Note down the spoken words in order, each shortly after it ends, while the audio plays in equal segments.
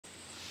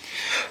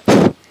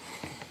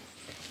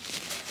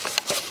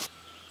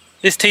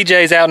This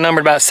TJ is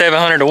outnumbered about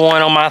 700 to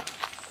 1 on my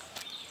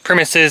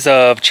premises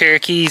of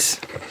Cherokees.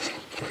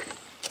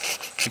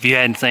 If you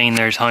hadn't seen,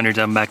 there's hundreds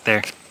of them back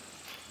there.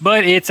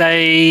 But it's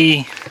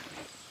a,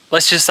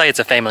 let's just say it's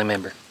a family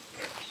member.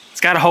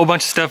 It's got a whole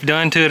bunch of stuff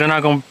done to it. I'm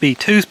not gonna be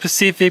too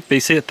specific, but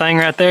you see the thing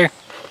right there?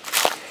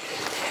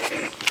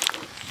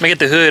 Let me get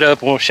the hood up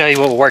and we'll show you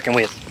what we're working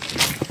with.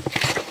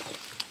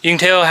 You can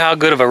tell how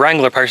good of a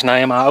Wrangler person I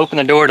am. I open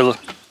the door to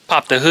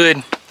pop the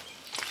hood.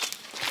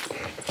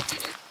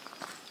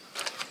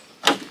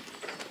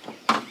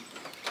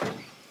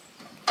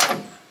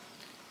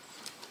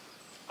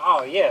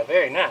 Oh yeah,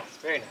 very nice,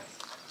 very nice.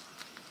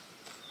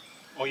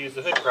 We'll use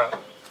the hood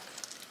prop.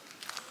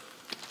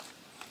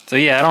 So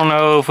yeah, I don't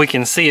know if we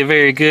can see it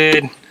very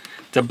good.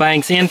 The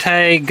Banks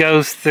intake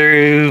goes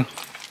through,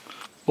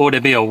 what would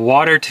it be, a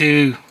water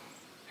to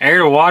air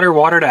to water,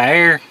 water to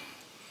air,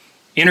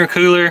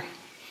 intercooler.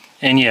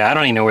 And yeah, I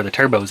don't even know where the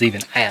turbo's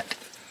even at.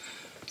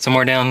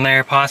 Somewhere down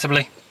there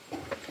possibly.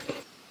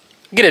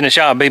 Get it in the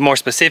shop, be more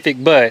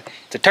specific, but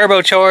it's a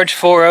turbocharged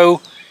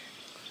 4.0.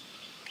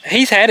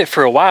 He's had it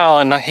for a while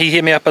and he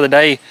hit me up the other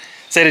day,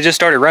 said it just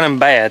started running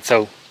bad.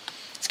 So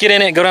let's get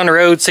in it, go down the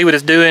road, see what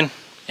it's doing,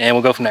 and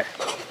we'll go from there.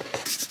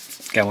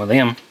 Got one of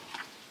them.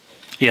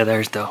 Yeah,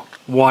 there's the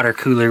water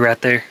cooler right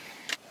there.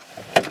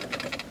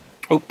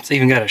 Oh, it's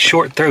even got a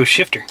short throw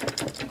shifter.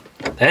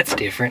 That's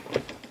different. All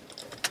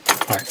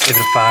right, give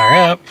it a fire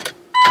up.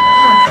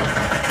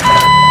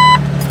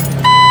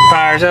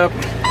 Fires up.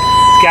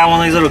 It's got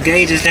one of these little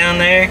gauges down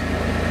there.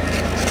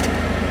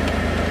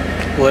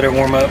 We'll let it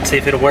warm up, see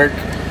if it'll work.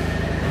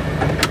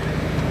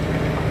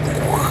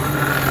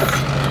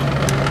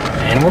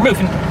 And we're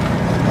moving.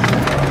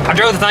 I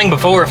drove the thing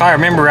before, if I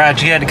remember right,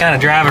 you had to kind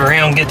of drive it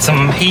around, get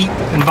some heat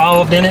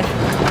involved in it.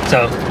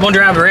 So I'm gonna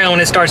drive it around.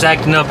 When it starts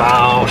acting up,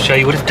 I'll show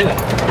you what it's doing.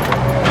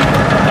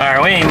 All right,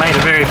 we ain't made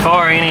it very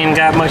far. Ain't even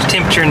got much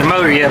temperature in the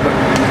motor yet, but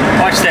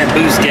watch that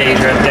boost gauge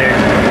right there.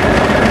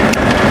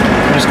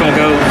 I'm just gonna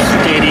go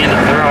steady in the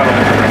throttle.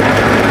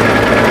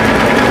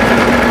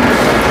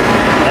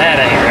 That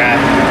ain't right.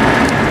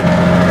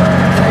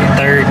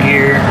 Third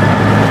gear.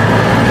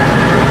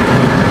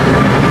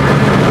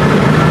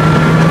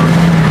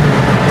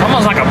 It's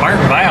almost like a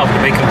burnt valve, to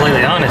be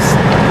completely honest.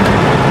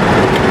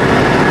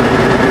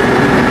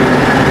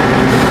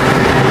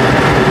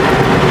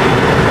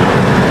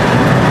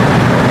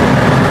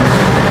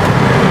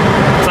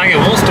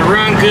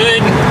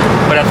 Good,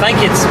 but I think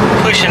it's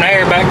pushing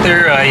air back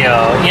through a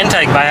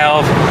intake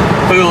valve,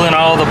 fooling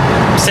all the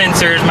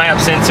sensors,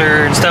 map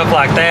sensor and stuff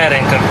like that,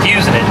 and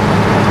confusing it.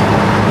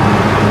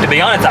 To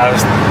be honest,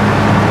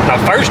 when I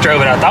first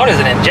drove it, I thought it was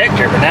an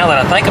injector, but now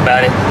that I think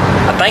about it,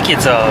 I think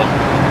it's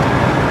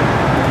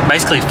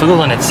basically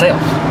fooling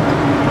itself.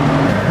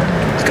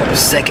 Let's go to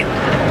second.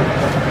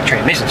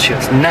 Transmission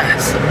shift's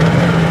nice.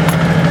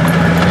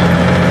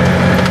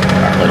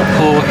 Our little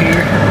pull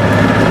here.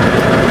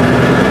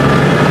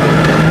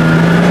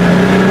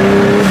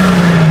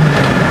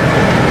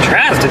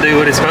 To do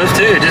what it's supposed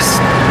to, it just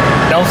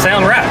don't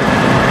sound right.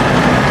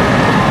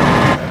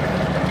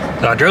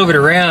 So I drove it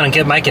around and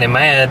kept making it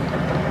mad,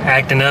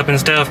 acting up and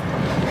stuff,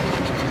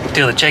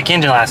 till the check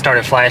engine light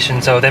started flashing.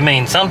 So that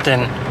means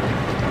something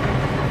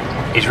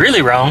is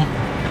really wrong.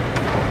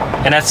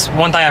 And that's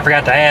one thing I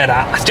forgot to add.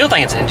 I still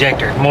think it's an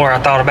injector, the more I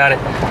thought about it,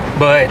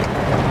 but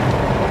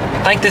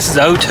I think this is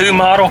an 02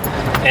 model,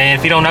 and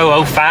if you don't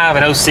know, 05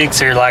 and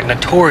 06 are like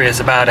notorious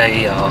about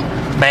a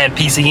bad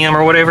PCM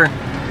or whatever.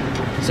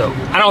 So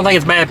I don't think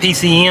it's bad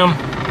PCM.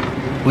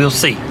 We'll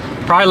see.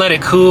 Probably let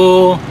it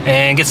cool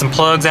and get some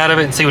plugs out of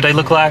it and see what they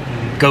look like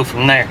and go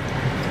from there.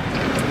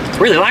 I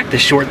really like this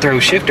short throw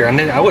shifter.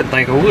 I wouldn't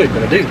think I would,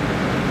 but I do.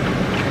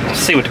 Let's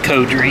see what the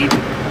codes read.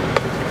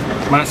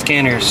 My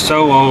scanner is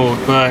so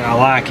old, but I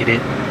like it.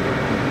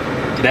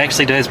 It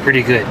actually does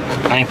pretty good.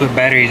 I ain't put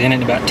batteries in it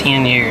in about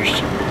 10 years.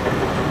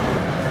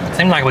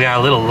 Seems like we got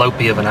a little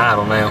lopey of an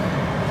idle now.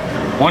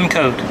 One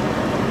code.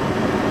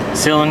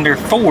 Cylinder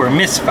 4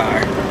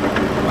 misfire.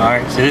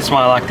 Alright, so this is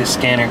why I like this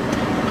scanner.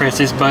 Press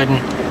this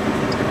button.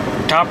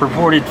 Top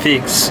reported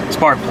fix,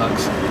 spark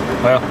plugs.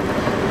 Well,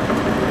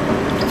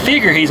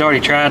 figure he's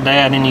already tried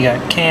that. Then you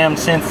got cam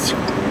sensor,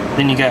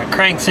 then you got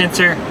crank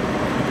sensor,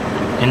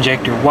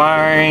 injector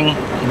wiring,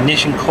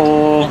 ignition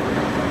coil,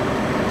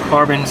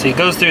 carbon. So it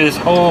goes through this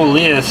whole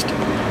list,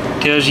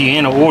 tells you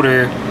in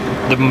order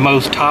the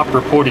most top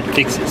reported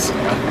fixes.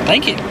 I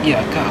think it,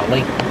 yeah,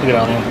 golly, look at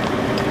all them.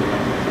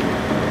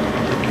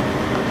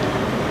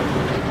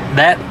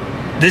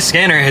 This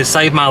scanner has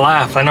saved my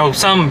life. I know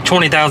some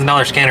 $20,000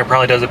 scanner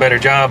probably does a better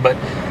job, but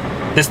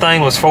this thing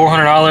was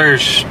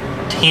 $400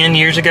 10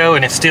 years ago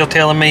and it's still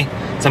telling me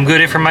some good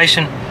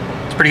information.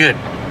 It's pretty good.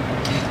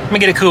 Let me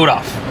get it cooled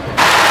off.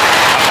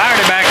 I fired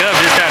it back up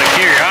just out of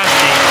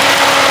curiosity.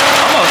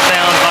 Almost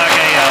sounds like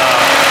a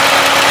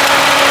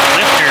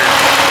lifter.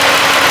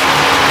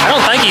 I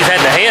don't think he's had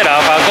the head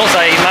off. I was gonna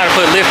say he might have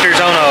put lifters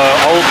on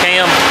an old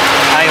cam.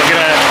 I'm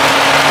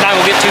not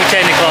gonna get too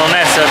technical on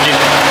that subject.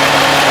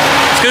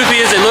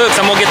 Goofy as it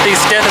looks, I'm gonna get these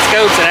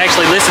stethoscopes and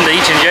actually listen to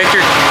each injector.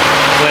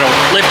 The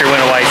lifter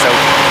went away, so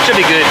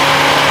should be good.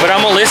 But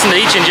I'm gonna listen to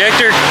each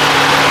injector,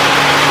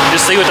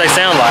 just see what they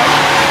sound like.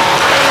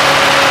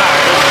 Alright,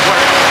 this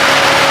works.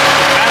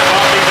 I kind of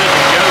bought these as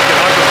a joke and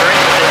hard to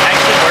bring, but they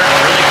actually work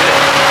really good.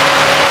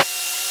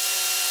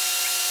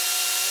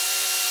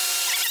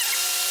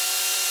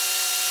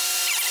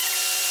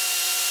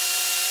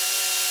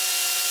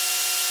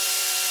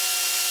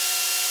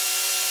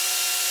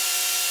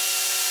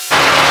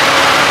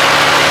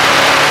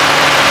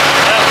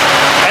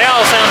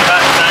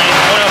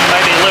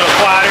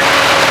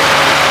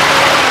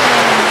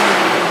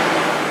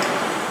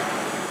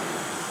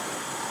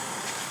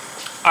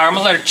 Alright, I'm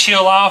gonna let her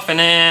chill off and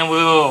then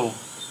we'll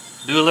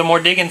do a little more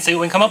digging and see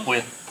what we can come up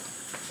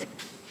with.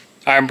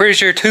 Alright, I'm pretty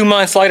sure 2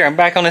 months later I'm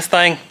back on this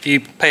thing. If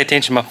you pay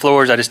attention to my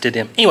floors, I just did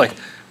them. Anyway,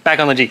 back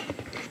on the Jeep.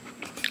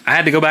 I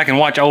had to go back and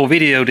watch old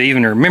video to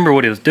even remember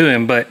what it was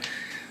doing, but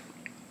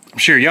I'm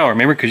sure y'all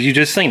remember because you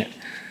just seen it.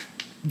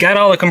 Got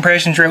all the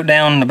compressions wrote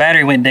down, the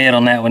battery went dead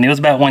on that one. It was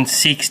about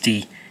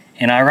 160,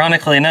 and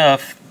ironically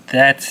enough,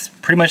 that's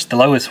pretty much the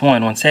lowest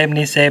one.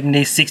 170,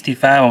 70,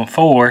 65 on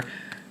 4.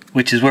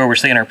 Which is where we're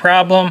seeing our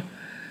problem.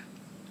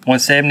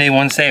 170,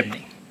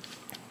 170.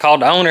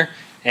 Called the owner,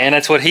 and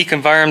that's what he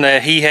confirmed,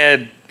 that he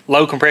had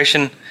low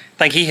compression. I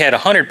think he had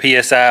 100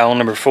 PSI on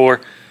number 4,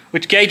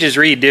 which gauges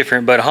read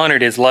different, but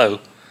 100 is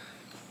low.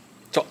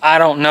 So I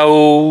don't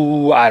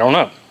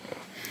know.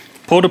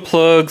 Pulled the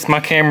plugs, my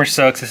camera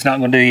sucks, it's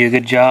not gonna do you a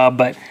good job,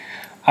 but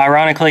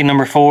ironically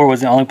number 4 was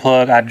the only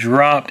plug I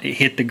dropped. It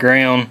hit the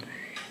ground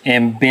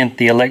and bent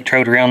the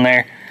electrode around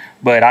there.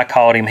 But I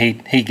called him,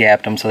 he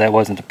gapped them, so that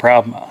wasn't the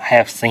problem. I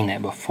have seen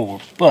that before.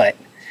 But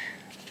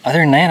other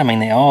than that, I mean,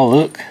 they all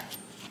look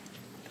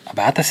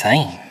about the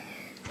same.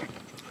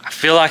 I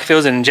feel like if it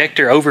was an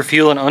injector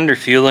overfueling,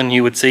 underfueling,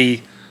 you would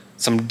see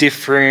some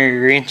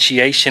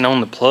differentiation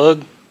on the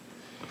plug.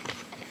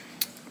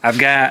 I've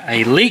got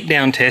a leak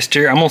down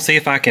tester. I'm gonna see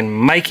if I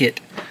can make it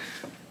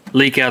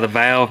leak out of the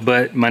valve,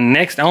 but my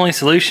next only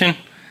solution,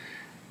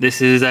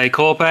 this is a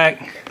coil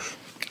pack.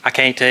 I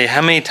can't tell you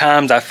how many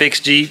times I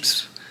fixed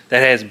Jeeps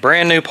that has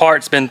brand new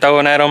parts been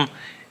thrown at them,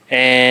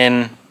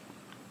 and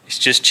it's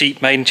just cheap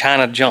made in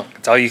China junk.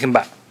 That's all you can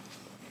buy.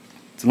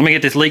 So let me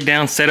get this leak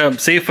down, set up,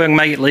 see if we can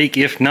make it leak.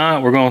 If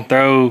not, we're gonna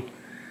throw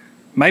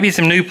maybe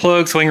some new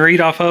plugs so we can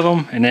read off of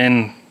them, and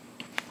then,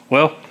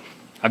 well,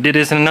 I did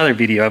this in another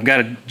video. I've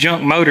got a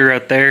junk motor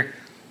up there.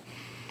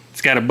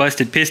 It's got a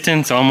busted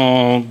piston, so I'm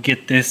gonna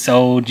get this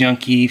old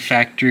junky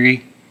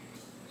factory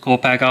coil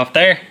pack off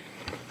there.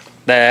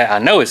 That I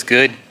know it's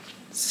good.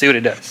 See what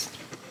it does.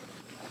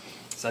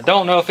 So I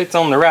don't know if it's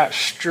on the right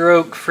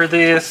stroke for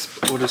this,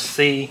 but we'll just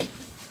see.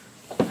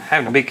 I'm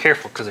having to be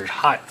careful because there's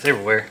hots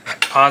everywhere.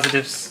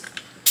 Positives.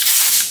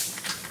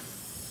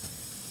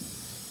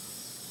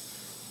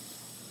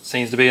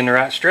 Seems to be in the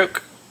right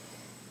stroke.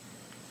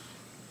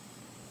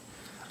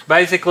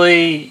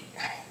 Basically,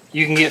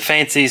 you can get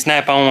fancy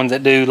snap-ons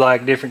that do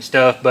like different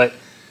stuff, but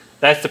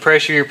that's the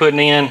pressure you're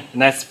putting in,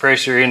 and that's the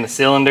pressure in the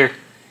cylinder.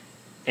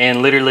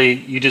 And literally,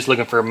 you're just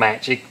looking for a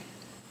match.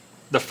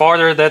 The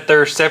farther that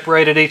they're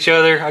separated each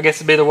other, I guess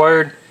would be the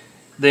word,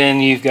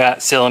 then you've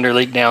got cylinder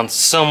leak down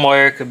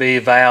somewhere. It could be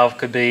valve,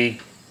 could be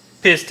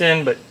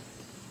piston, but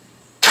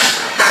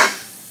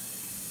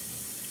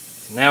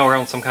now we're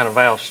on some kind of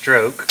valve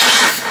stroke.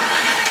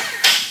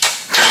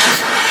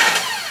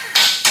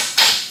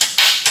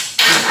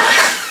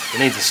 It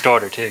needs a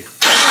starter too.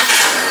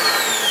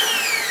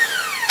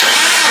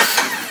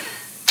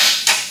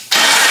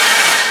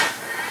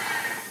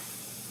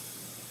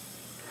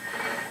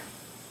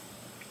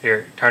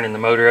 Here, turning the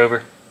motor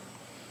over.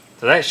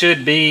 So that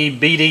should be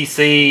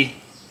BDC,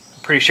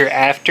 I'm pretty sure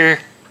after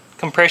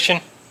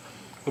compression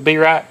would be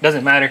right.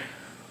 Doesn't matter.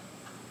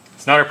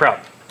 It's not a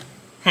problem.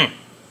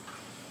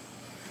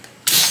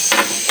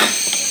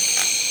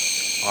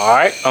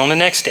 Alright, on the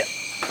next step.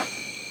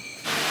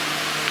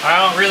 I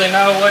don't really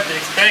know what to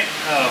expect.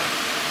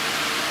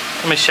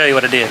 Let me show you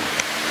what I did.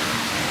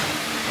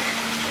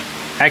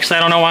 Actually,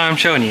 I don't know why I'm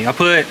showing you. I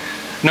put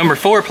number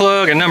 4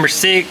 plug and number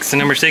 6 and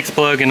number 6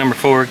 plug and number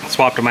 4,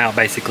 swapped them out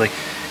basically.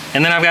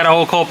 And then I've got a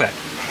whole coil pack.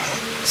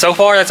 So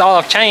far that's all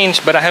I've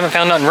changed, but I haven't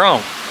found nothing wrong.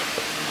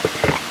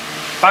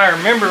 If I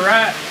remember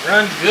right, it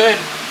runs good.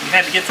 You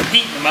have to get some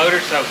heat in the motor,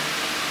 so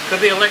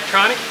could be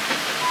electronic.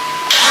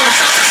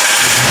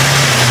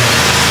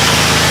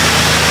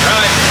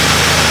 Right.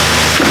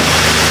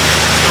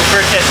 Let's go for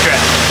a test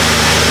drive.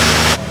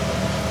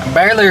 I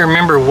barely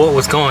remember what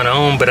was going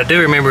on, but I do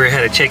remember it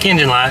had a check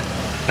engine light.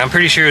 And I'm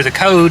pretty sure it's a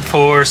code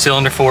for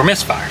cylinder 4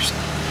 misfires.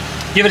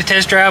 Give it a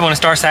test drive. When it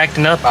starts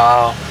acting up,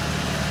 I'll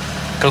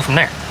go from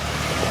there.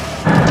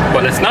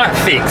 But it's not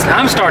fixed.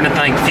 I'm starting to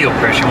think fuel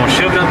pressure. I'm gonna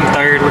shove it up in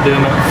third. We're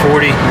doing about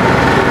 40.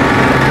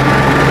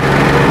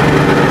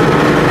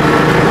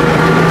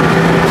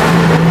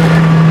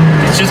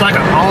 It's just like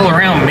an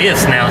all-around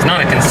miss now. It's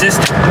not a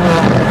consistent.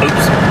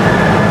 Oops.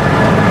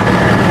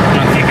 I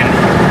don't know if you can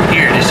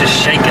hear it. It's just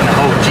shaking the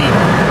whole Jeep.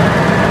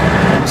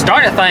 I'm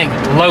starting to think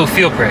low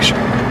fuel pressure.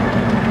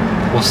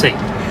 We'll see.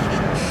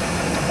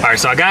 Alright, Alright,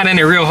 so I got in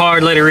it real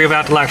hard, let it rev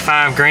out to like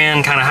 5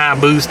 grand, kind of high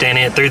boost, and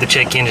it threw the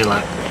check engine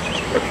light.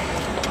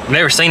 I've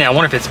never seen it. I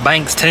wonder if it's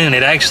Banks tune.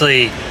 It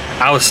actually,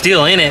 I was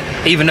still in it,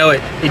 even though it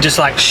just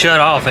like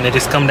shut off and it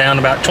just come down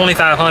to about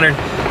 2,500,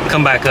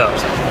 come back up.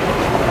 So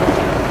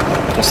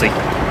we'll see.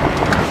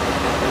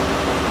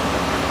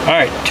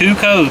 Alright, 2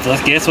 codes.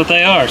 Let's guess what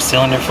they are.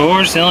 Cylinder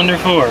 4, cylinder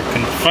 4.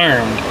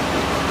 Confirmed.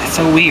 That's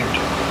so weird.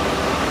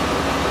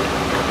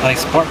 Like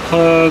spark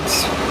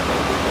plugs,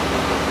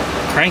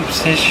 crank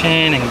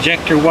position,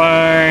 injector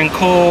wire and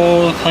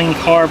coil, clean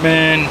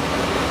carbon.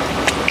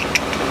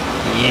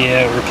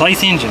 Yeah,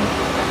 replace engine.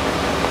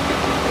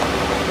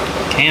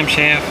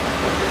 Camshaft.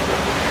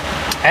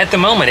 At the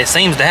moment, it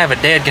seems to have a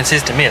dead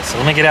consistent miss. So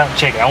let me get out and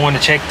check it. I wanted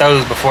to check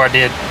those before I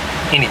did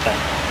anything.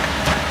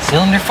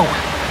 Cylinder 4.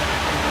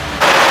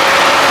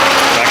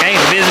 I can't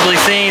visibly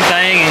see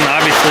anything, and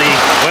obviously,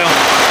 well,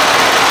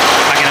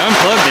 I can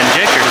unplug the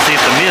injector to see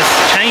if the mist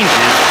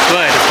changes,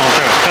 but it's going to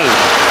throw a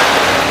code.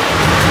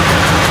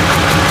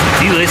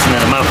 If you listen to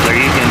the muffler,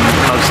 you can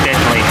most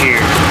definitely hear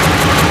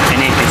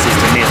an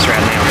inconsistent mist right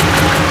now.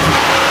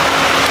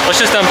 Let's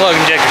just unplug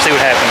the injector, see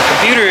what happens.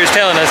 The computer is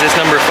telling us it's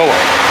number 4.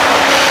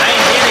 I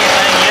ain't did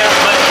anything yet,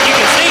 but you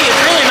can see it's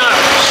really not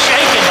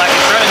shaking like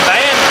it's running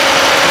bad.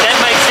 That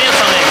makes sense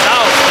on the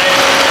exhaust. That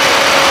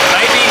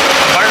maybe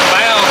a burnt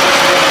valve, which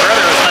is what my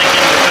brother was thinking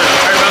because of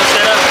the turbo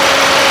setup.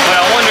 But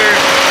I wonder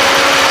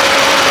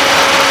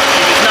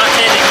if it's not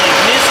technically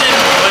missing,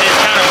 but it's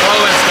kind of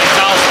blowing some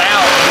exhaust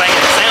out and making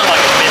it sound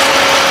like it's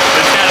missing.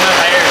 But it's got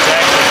enough air to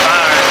actually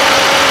fire.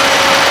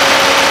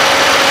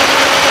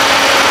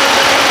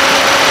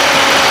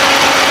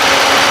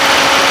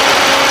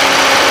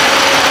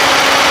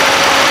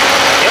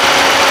 Yep.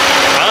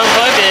 I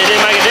unplugged it, it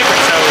didn't make a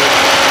difference. So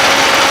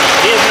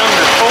it is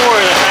number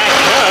 4 that's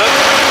acting up.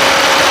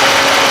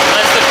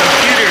 Unless the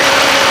computer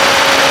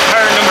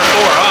turned number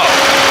 4 off.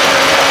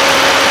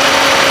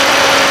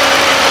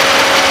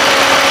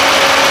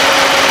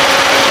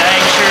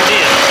 Dang sure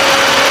did.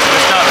 So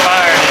it's not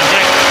firing the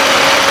injector.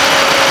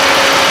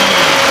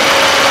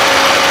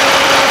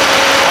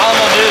 All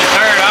I'm gonna do is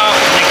turn it off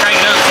and then crank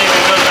it up and see if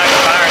it goes back to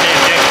firing the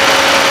injector.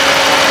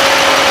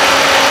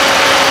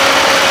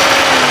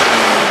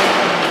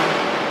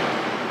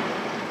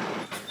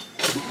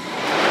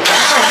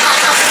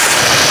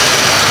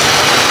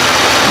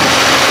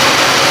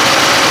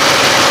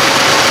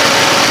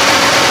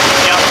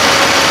 Yep.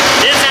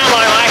 Did sound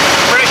like lack of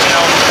compression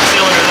on the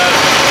cylinder though.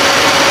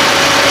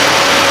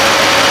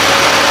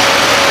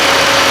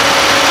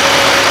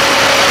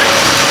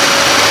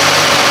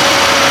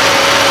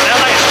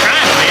 Sounds like it's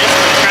trying to miss,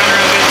 but it's trying to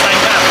run good at the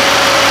same time.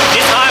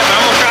 It's hot, but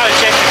I'm gonna try to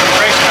check the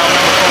compression on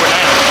number 4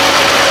 now.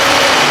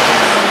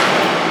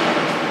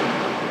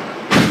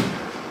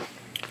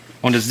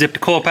 I'm gonna just zip the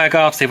coil pack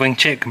off, see if we can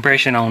check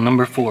compression on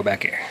number 4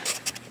 back here.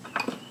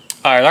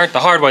 Alright, learned the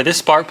hard way. This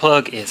spark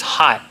plug is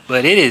hot,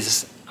 but it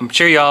is, I'm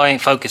sure y'all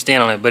ain't focused in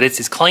on it, but it's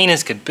as clean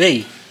as could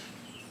be.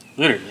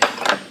 Literally.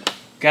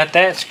 Got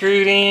that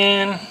screwed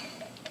in.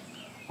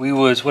 We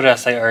was, what did I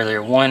say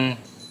earlier?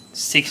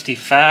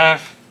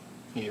 165.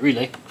 Yeah,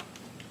 really.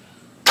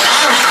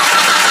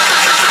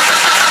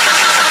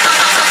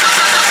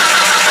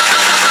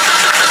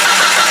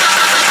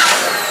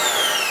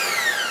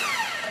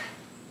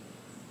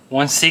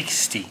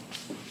 $160.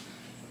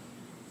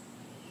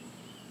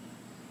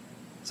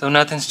 So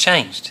nothing's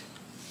changed.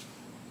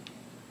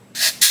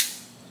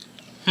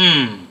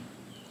 I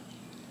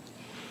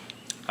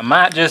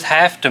might just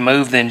have to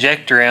move the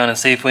injector around and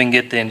see if we can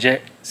get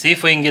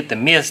the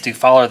mist to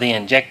follow the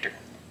injector.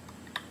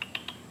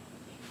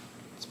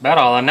 That's about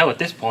all I know at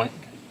this point.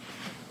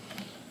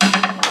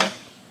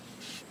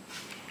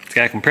 It's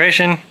got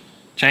compression,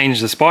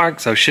 changed the spark,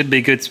 so should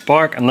be good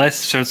spark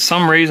unless for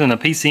some reason the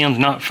PCM's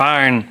not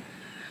firing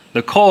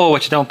the coil,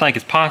 which I don't think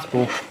is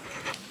possible.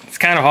 It's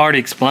kind of hard to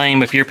explain,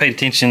 but if you're paid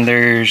attention,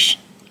 there's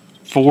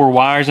 4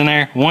 wires in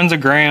there. One's a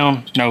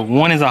ground, no,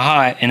 1 is a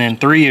hot, and then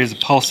 3 is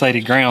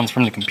pulsated grounds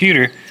from the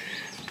computer.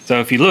 So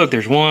if you look,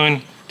 there's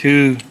 1,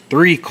 2,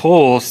 3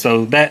 coils,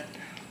 so that,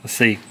 let's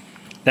see,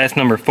 that's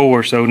number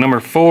 4. So number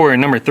 4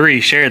 and number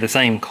 3 share the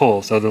same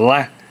coil. So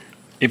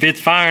if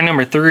it's firing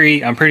number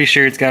 3, I'm pretty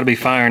sure it's got to be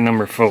firing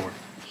number 4.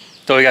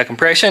 So we got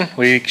compression,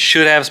 we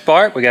should have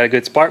spark, we got a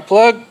good spark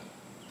plug.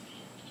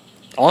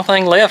 The only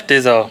thing left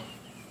is a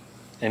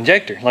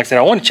injector. Like I said,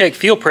 I want to check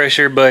fuel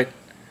pressure, but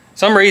for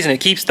some reason it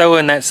keeps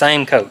throwing that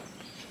same code.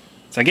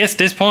 So I guess at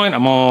this point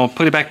I'm gonna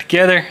put it back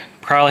together.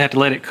 Probably have to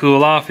let it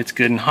cool off. It's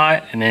good and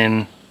hot, and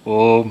then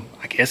we'll,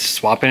 I guess,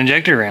 swap an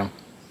injector around.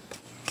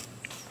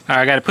 All right,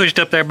 I got it pushed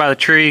up there by the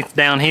tree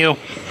downhill.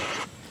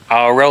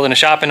 I'll roll in the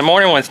shop in the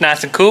morning when it's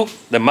nice and cool,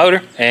 the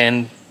motor,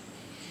 and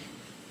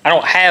I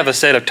don't have a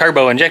set of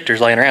turbo injectors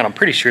laying around. I'm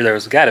pretty sure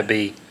they've got to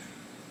be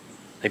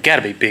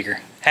bigger,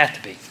 have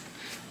to be.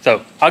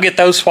 So I'll get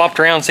those swapped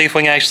around, see if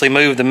we can actually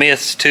move the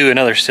mist to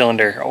another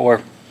cylinder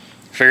or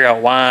figure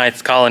out why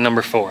it's calling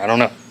number 4. I don't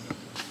know.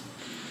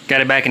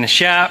 Got it back in the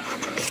shop.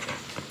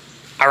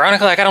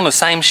 Ironically, I got on the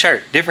same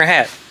shirt, different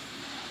hat.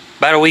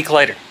 About a week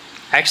later.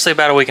 Actually,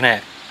 about a week and a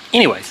half.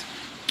 Anyways,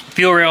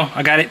 fuel rail,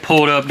 I got it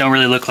pulled up. Don't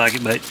really look like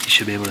it, but you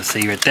should be able to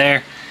see right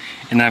there.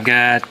 And I've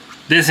got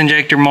this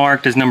injector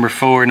marked as number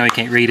 4. No, you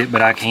can't read it,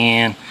 but I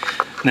can.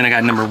 Then I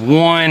got number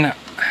 1.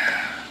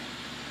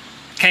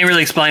 Can't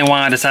really explain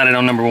why I decided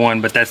on number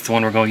 1, but that's the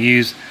one we're going to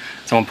use.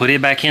 So I'm going to put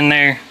it back in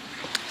there.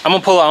 I'm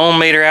going to pull an ohm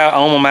meter out,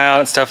 ohm them out,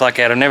 and stuff like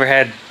that. I've never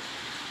had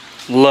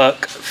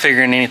luck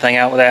figuring anything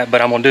out with that,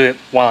 but I'm going to do it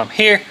while I'm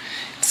here.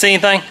 See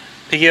anything,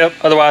 pick it up.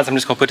 Otherwise, I'm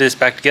just going to put this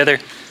back together.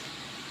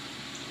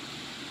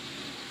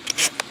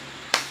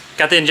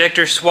 Got the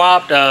injector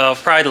swapped.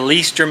 Probably the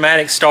least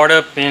dramatic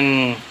startup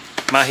in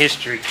my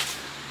history.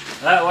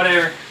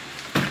 Whatever.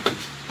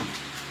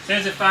 As soon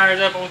as it fires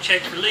up, I'm going to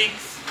check for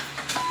leaks.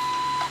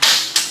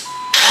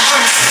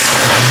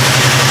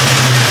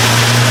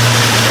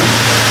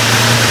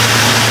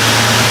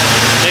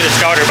 Need a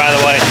starter, by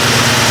the way.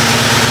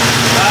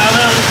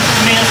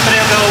 But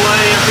it'll go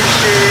away, I'm pretty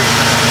sure.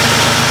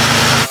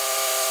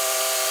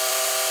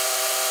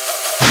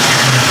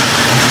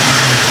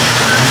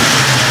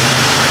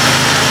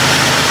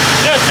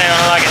 It does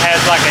sound like it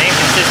has like an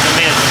inconsistent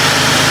mist.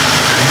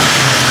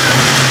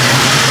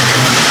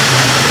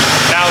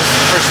 I was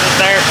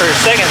there for a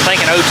second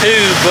thinking O2,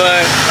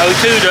 but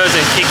O2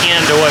 doesn't kick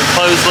into what,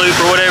 closed loop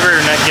or whatever,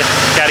 and that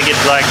got to get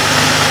to like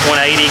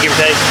 180, give or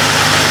take.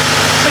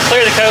 But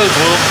clear the codes,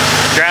 we'll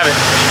drive it.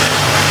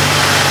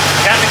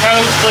 Got the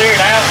codes cleared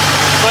out,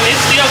 but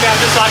it's still got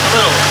just like a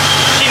little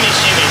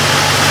shimmy.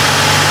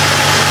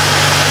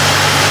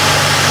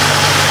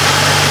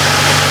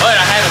 But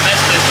I haven't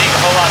messed with this Jeep a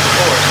whole lot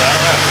before, so I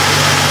don't know.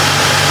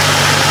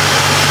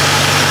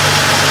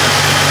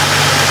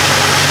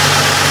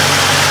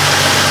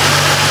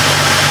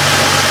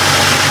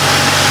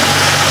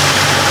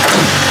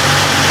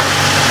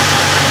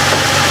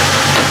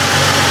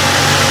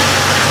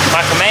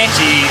 My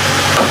Comanche,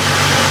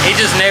 it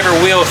just never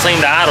will seem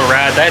to idle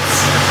ride.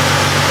 That's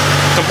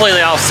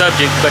completely off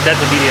subject, but that's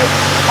a video.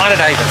 Why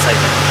did I even say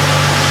that?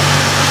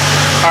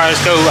 Alright, let's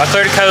go. I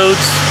cleared the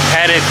codes,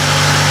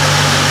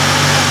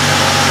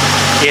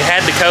 it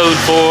had the code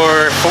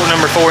for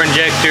number 4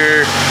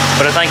 injector,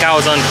 but I think I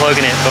was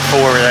unplugging it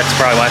before. That's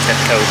probably why it's got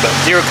the code. But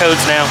 0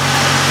 codes now.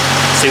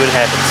 See what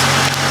happens.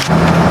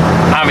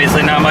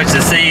 Obviously not much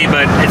to see,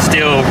 but it's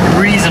still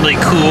reasonably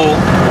cool.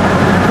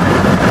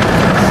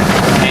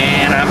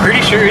 And I'm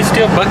pretty sure it's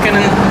still bucking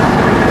and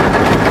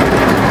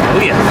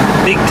oh yeah,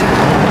 big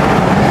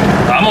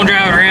I'm gonna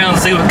drive it around,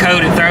 see what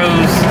code it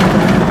throws,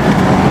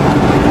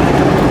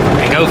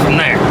 and go from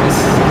there. It's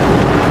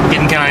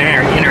getting kind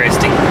of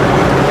interesting.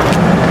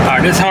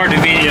 Alright, this is hard to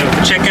video.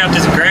 Check out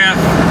this graph.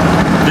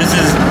 This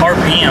is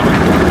RPM.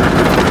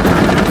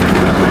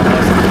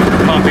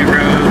 Bumpy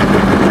road.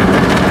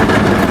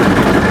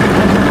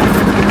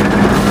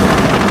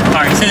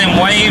 Alright, see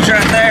them waves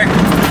right there?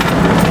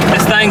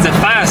 This thing's a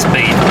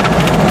 5-speed.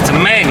 It's a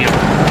manual.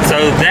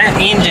 So that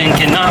engine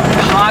cannot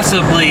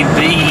possibly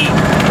be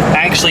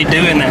actually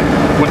doing that.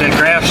 What that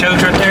graph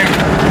shows right there.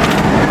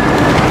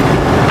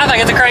 I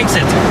think it's a crank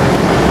sensor.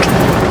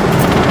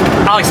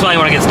 I'll explain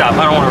when I get stopped.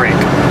 I don't want to wreck.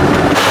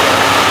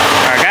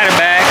 Alright, got it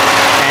back.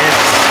 And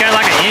it's got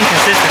like an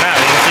inconsistent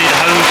idle. You can see the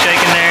hose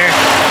shaking there.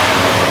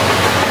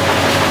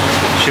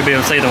 Should be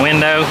able to see the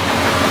window.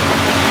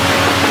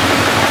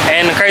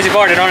 And the crazy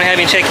part, I don't have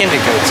any check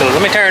engine code. So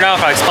let me turn it off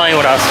and I'll explain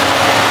what I was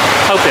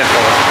hoping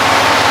for.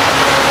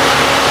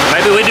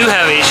 Maybe we do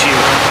have an issue.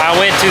 I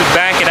went to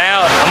back it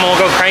out. I'm gonna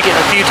go crank it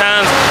a few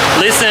times,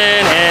 listen,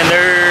 and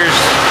there's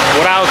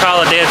what I would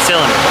call a dead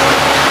cylinder.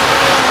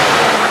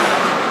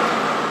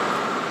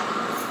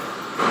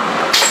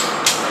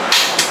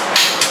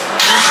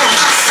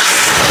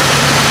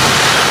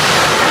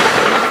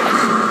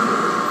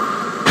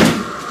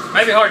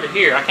 Maybe hard to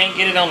hear. I can't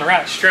get it on the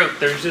right stroke.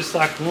 There's just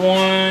like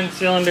one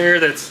cylinder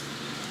that's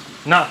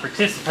not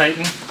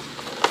participating,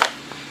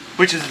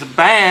 which is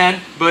bad,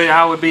 but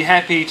I would be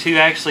happy to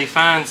actually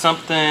find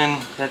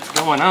something that's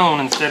going on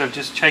instead of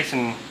just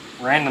chasing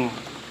random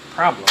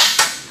problems.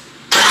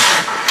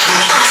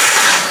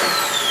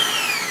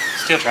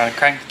 Still trying to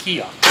crank the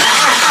key off.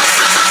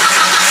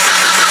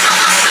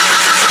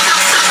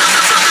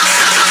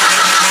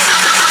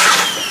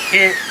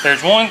 Here,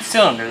 there's one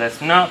cylinder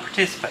that's not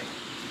participating.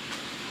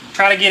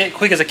 Try to get it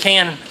quick as I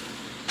can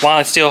while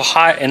it's still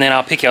hot, and then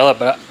I'll pick y'all up.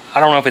 But I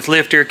don't know if it's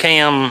lifter,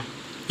 cam,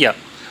 yeah.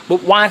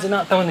 But why is it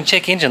not throwing the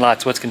check engine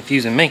lights? What's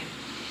confusing me?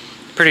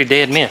 Pretty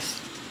dead miss.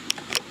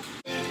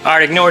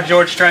 Alright, ignore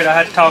George Strait. I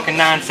had to talk in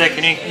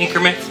 9-second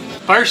increments.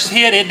 First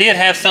hit, it did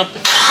have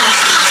something.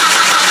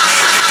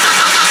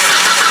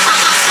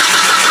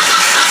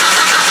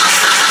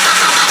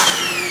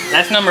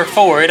 That's number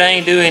 4. It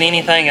ain't doing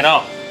anything at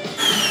all.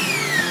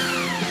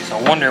 So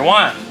I wonder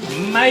why.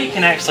 May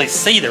can actually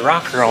see the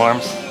rocker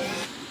arms.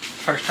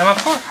 First time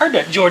I've heard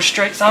that George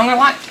Strait song. I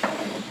like it.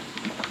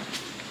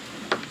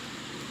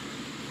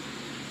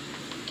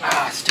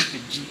 Ah,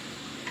 stupid Jeep.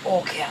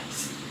 All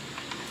caps.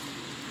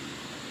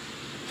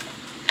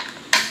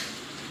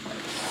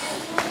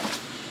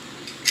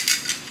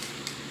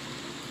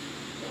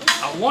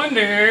 I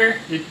wonder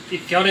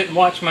if y'all didn't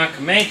watch my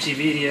Comanche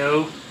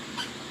video.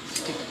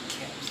 Stupid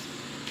caps.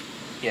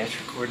 Yeah, it's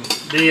recording.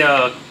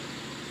 The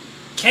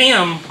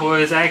cam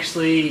was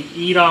actually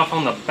eat off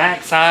on the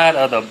back side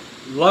of the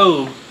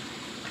lobe.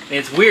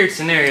 It's a weird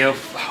scenario.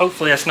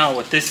 Hopefully that's not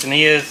what this one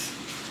is.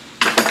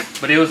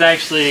 But it was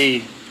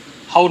actually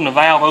holding the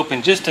valve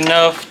open just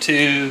enough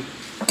to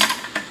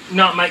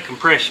not make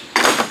compression.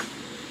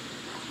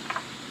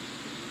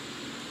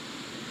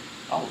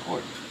 Oh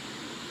Lord.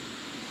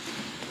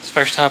 It's the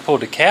first time I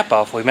pulled the cap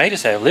off. We may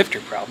just have lifter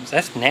problems.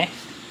 That's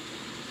nasty.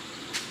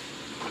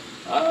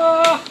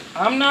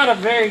 I'm not a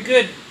very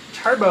good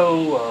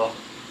turbo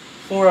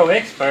 4.0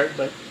 expert,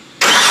 but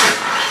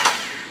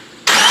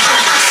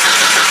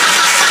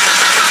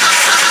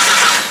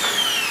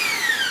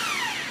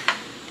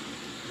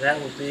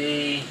that would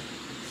be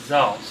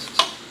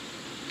exhaust.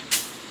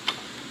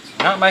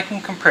 So not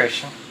making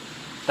compression.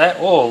 That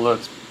oil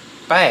looks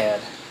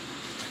bad,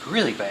 like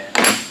really bad.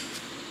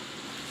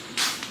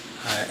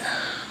 All right.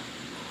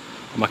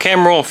 My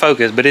camera won't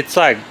focus, but it's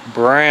like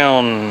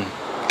brown.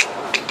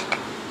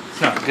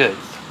 It's not good.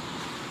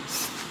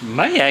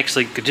 May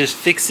actually could just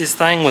fix this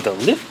thing with a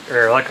lift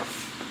or like a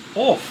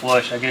oil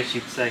flush, I guess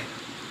you could say.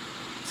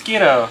 Let's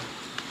get I'm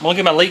gonna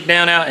get my leak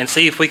down out and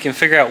see if we can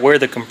figure out where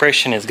the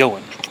compression is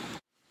going.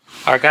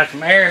 All right, got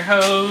some air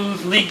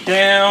hose, leak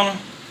down.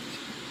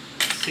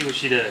 Let's see what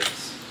she does.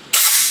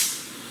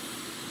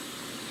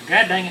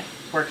 God dang it,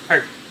 works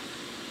perfect.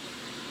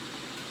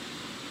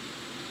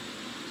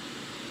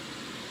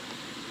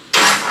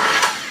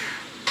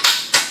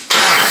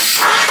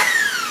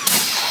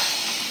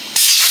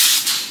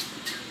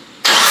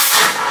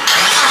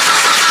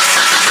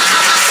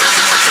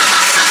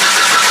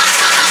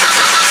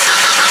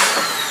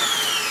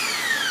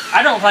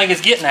 I don't think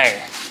it's getting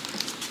air.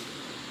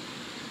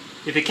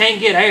 If it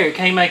can't get air, it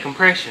can't make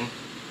compression.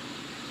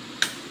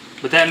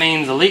 But that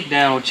means the leak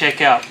down will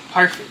check out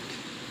perfect.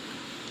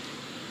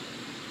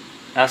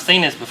 I've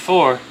seen this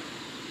before,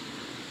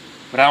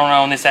 but I don't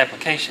know on this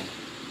application.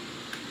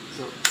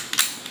 So,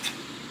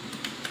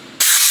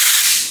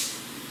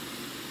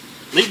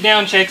 leak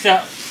down checks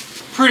out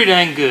pretty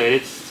dang good.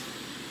 It's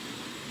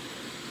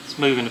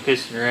moving the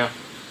piston around.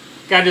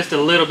 Got just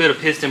a little bit of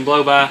piston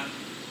blow by,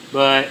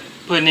 but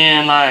putting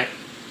in like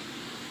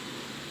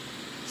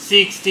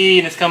 60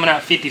 and it's coming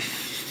out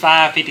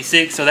 55,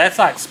 56, so that's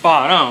like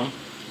spot on.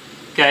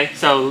 Okay,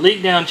 so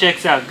leak down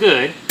checks out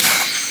good.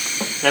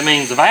 That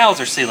means the valves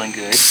are sealing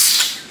good.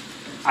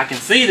 I can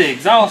see the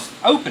exhaust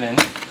opening.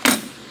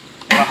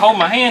 If I hold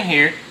my hand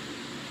here,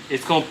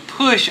 it's going to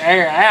push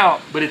air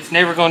out, but it's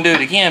never going to do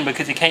it again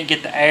because it can't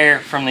get the air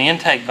from the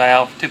intake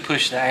valve to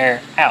push the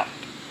air out.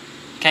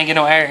 Can't get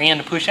no air in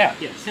to push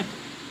out. Yeah, simple.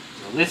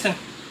 So listen.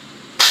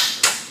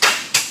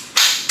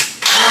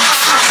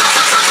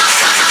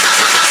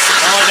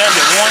 Only does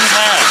it one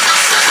time.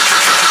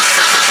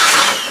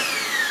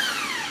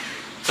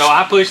 So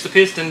I push the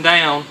piston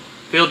down,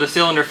 filled the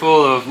cylinder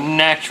full of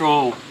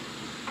natural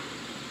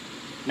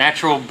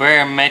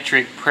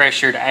barometric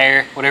pressured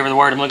air, whatever the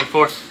word I'm looking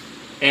for,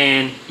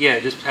 and yeah,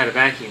 just had a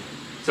vacuum.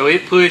 So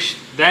it pushed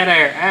that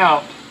air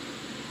out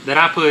that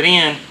I put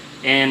in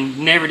and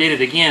never did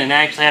it again, and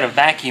I actually had a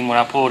vacuum when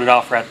I pulled it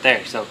off right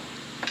there. So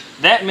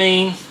that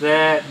means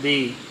that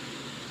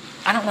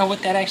I don't know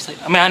what that actually,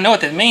 I mean, I know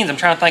what that means. I'm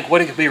trying to think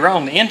what it could be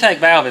wrong. The intake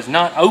valve is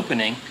not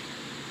opening,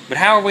 but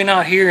how are we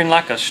not hearing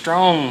like a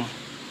strong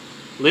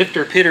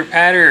lifter pitter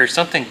patter or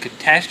something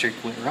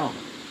catastrophic went wrong?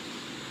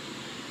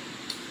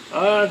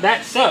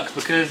 That sucks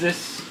because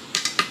this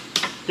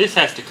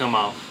has to come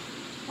off.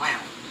 Wow.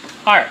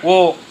 All right,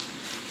 well,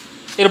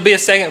 it'll be a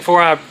second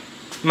before I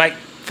make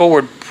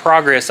forward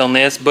progress on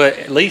this, but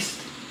at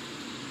least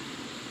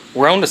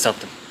we're on to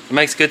something. It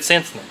makes good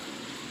sense now.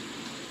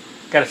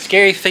 Got a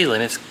scary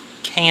feeling it's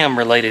cam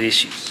related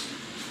issues.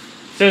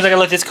 As soon as I can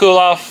let this cool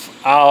off,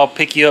 I'll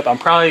pick you up. I'm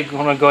probably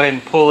going to go ahead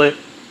and pull the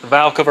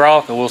valve cover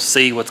off, and we'll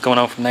see what's going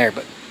on from there.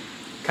 But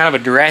kind of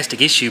a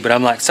drastic issue, but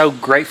I'm like so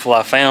grateful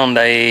I found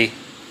a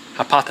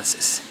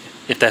hypothesis,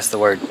 if that's the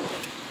word.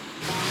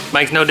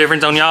 Makes no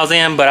difference on y'all's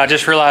end, but I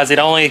just realized it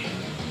only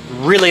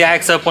really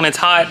acts up when it's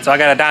hot, so I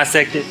gotta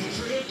dissect it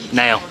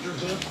now.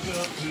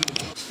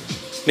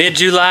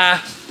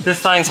 Mid-July, this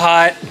thing's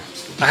hot.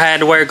 I had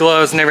to wear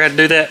gloves, never had to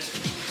do that.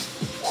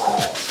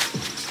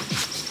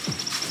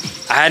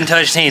 I hadn't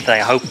touched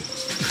anything. I hope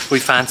we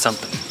find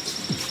something.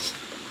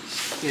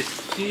 Get the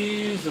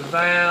fuse, the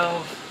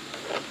valve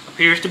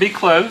appears to be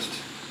closed.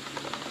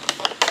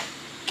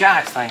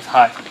 God, this thing's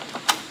hot.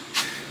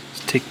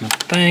 Stick my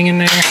thing in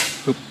there.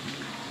 Oop,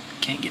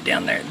 can't get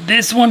down there.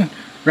 This one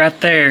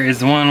right there is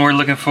the one we're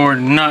looking for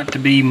not to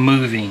be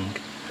moving.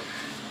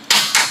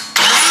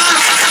 Wow.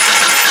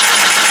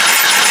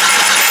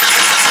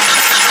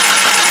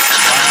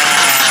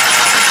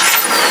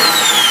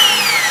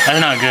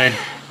 That's not good.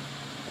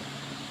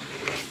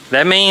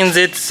 That means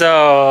it's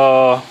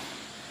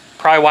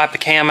probably wipe the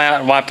cam out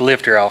and wipe the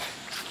lifter off.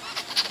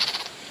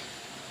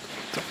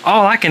 So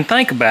all I can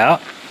think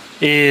about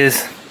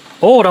is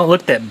oil don't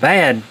look that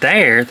bad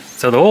there,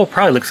 so the oil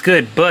probably looks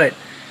good, but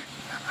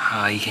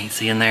you can't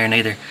see in there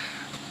neither.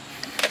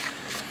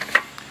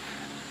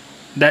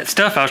 that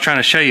stuff I was trying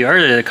to show you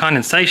earlier, the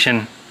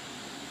condensation.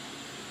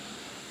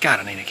 God,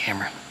 I need a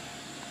camera.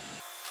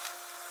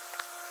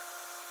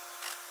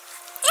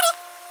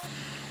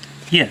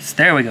 Yes,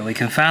 there we go. We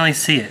can finally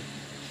see it.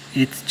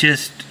 It's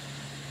just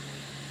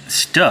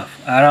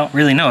stuff. I don't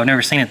really know. I've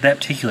never seen it that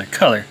particular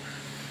color.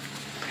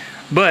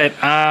 But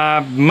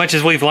much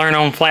as we've learned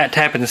on flat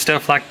tapping and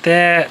stuff like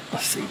that,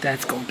 let's see,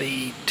 that's going to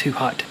be too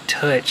hot to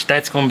touch.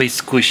 That's going to be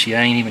squishy.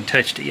 I ain't even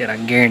touched it yet, I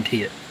can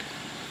guarantee it.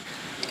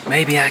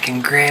 Maybe I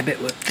can grab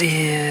it with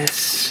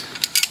this.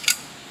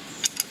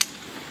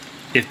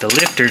 If the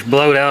lifter's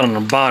blowed out on the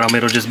bottom,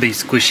 it'll just be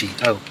squishy.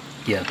 Oh,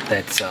 yeah,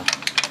 that's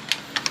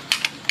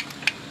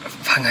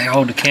if I can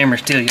hold the camera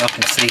still, y'all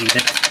can see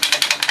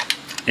that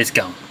it's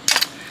gone.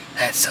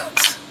 That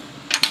sucks.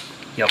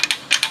 Yep.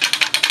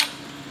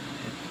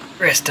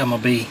 The rest of them will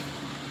be,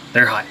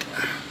 they're hot.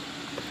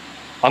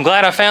 I'm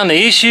glad I found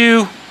the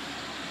issue,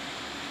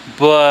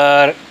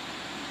 but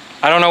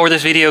I don't know where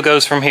this video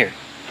goes from here.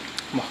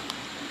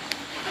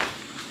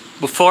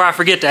 Before I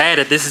forget to add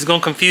it, this is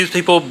going to confuse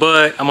people,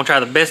 but I'm going to try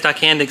the best I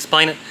can to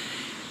explain it.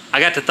 I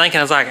got to thinking,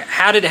 I was like,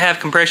 how did it have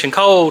compression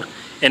cold?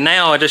 And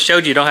now I just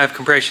showed you don't have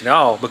compression at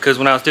all, because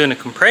when I was doing the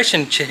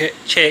compression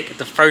check at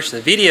the first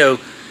of the video,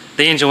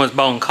 the engine was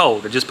bone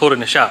cold. I just pulled it in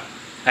the shop.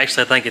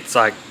 Actually, I think it's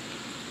like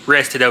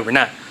rested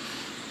overnight.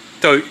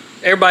 So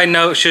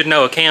everybody should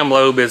know a cam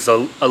lobe is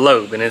a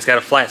lobe, and it's got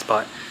a flat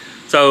spot.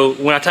 So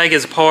when I take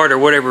it apart or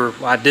whatever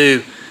I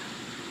do,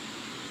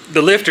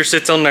 the lifter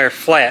sits on there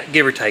flat,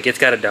 give or take. It's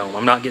got a dome.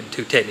 I'm not getting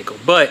too technical,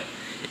 but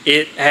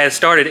it has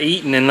started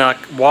eating and like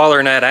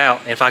wallering that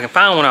out. And if I can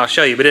find one, I'll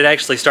show you. But it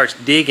actually starts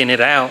digging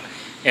it out,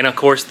 and of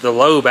course the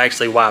lobe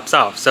actually wipes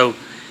off. So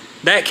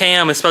that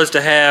cam is supposed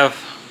to have,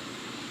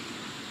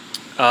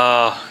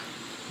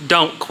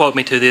 don't quote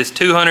me to this,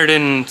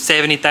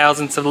 270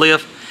 thousandths of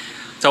lift.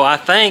 So I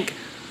think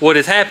what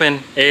has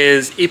happened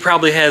is it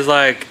probably has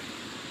like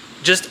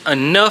just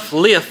enough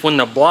lift when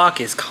the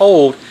block is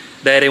cold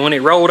that when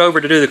it rolled over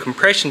to do the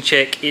compression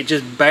check, it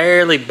just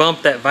barely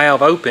bumped that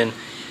valve open.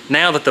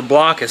 Now that the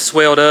block is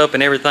swelled up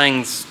and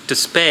everything's to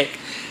spec,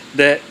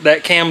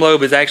 that cam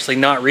lobe is actually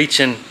not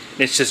reaching,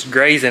 it's just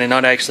grazing and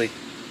not actually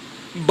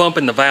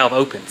bumping the valve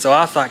open. So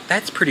I was like,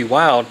 that's pretty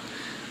wild.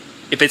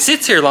 If it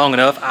sits here long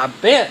enough, I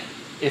bet,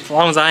 as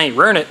long as I ain't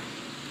ruin it,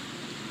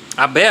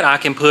 I bet I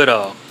can put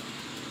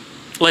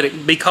let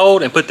it be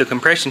cold and put the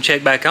compression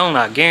check back on.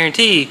 I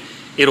guarantee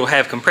it'll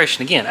have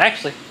compression again.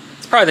 Actually,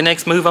 it's probably the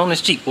next move on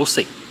this Jeep. We'll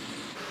see.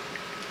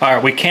 All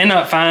right, we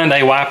cannot find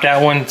a wiped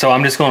out one, so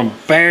I'm just going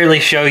to barely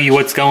show you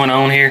what's going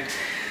on here.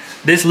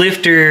 This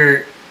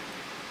lifter,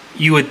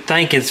 you would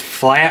think is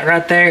flat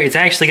right there. It's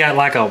actually got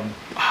like a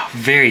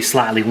very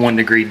slightly 1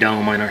 degree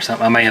dome on it or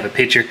something. I may have a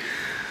picture.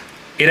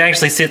 It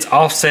actually sits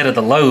offset of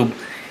the lobe,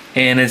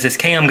 and as this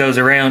cam goes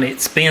around,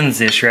 it spins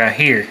this right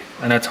here.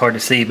 I know it's hard to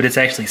see, but it's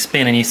actually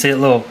spinning. You see a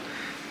little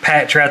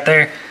patch right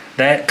there?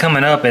 That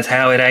coming up is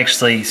how it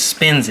actually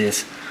spins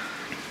this.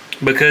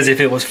 Because if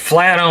it was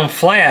flat on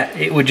flat,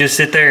 it would just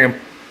sit there and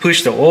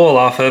push the oil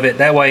off of it.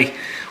 That way,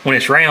 when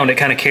it's round, it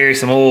kind of carries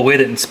some oil with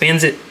it and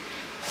spins it.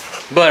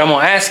 But I'm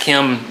gonna ask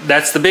him,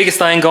 that's the biggest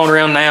thing going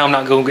around now. I'm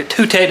not gonna get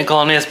too technical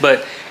on this,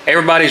 but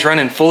everybody's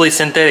running fully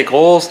synthetic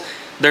oils.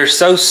 They're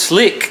so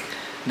slick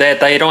that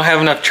they don't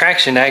have enough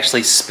traction to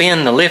actually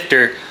spin the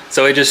lifter,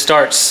 so it just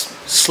starts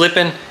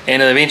slipping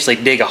and it'll eventually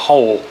dig a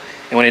hole.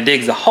 And when it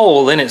digs a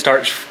hole, then it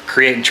starts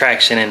creating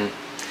traction, and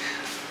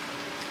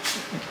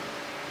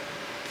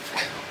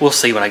we'll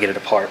see when I get it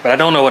apart. But I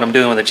don't know what I'm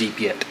doing with the Jeep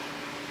yet.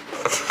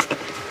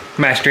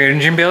 Master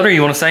Engine Builder,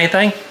 you want to say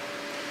anything?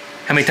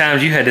 How many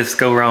times you had this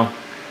go wrong?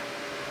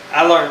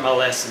 I learned my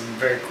lesson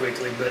very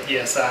quickly, but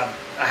yes, I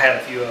had a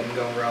few of them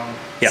go wrong.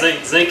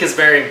 Yeah. Zinc is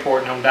very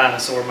important on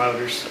dinosaur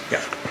motors.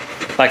 Yeah.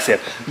 Like I said,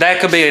 that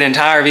could be an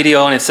entire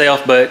video in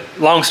itself, but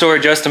long story,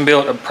 Justin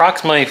built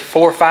approximately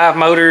 4 or 5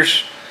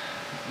 motors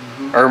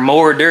or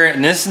more during,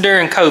 and this is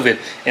during COVID,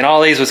 and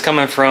all these was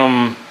coming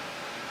from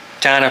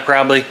China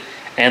probably,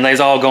 and they's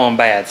all going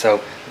bad.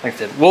 So like I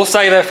said, we'll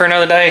save that for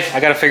another day. I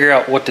got to figure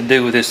out what to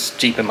do with this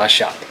Jeep in my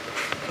shop.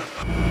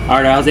 All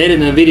right, I was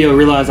editing a video,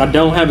 realized I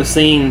don't have a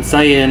scene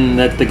saying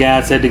that the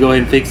guy said to go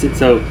ahead and fix it,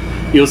 so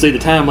you'll see the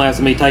time lapse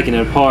of me taking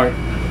it apart.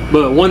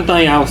 But one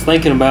thing I was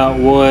thinking about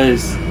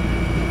was,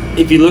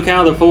 if you look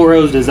how the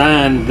 4O's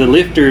designed, the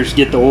lifters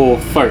get the oil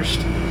first.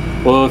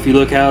 Well, if you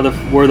look how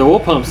where the oil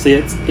pump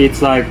sits,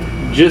 it's like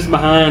just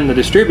behind the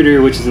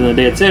distributor, which is in the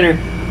dead center,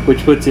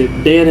 which puts it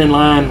dead in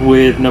line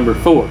with number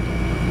 4.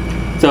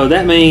 So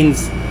that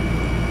means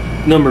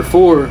number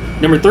 3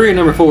 and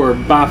number 4 are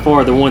by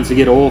far the ones to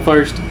get oil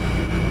first.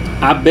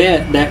 I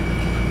bet that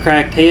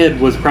cracked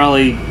head was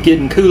probably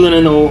getting coolant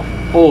in the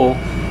oil,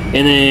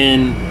 and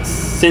then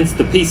since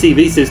the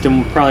PCV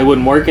system probably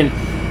wasn't working,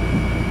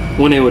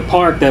 when it would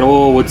park, that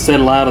oil would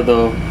settle out of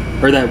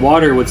that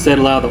water would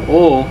settle out of the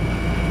oil,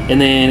 and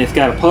then it's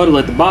got a puddle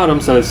at the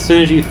bottom. So as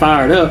soon as you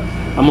fire it up,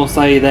 I'm gonna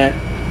say that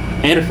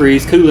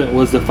antifreeze coolant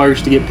was the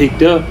first to get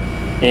picked up,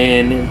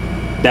 and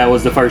that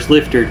was the first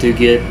lifter to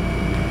get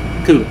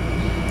coolant.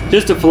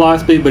 Just a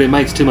philosophy, but it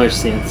makes too much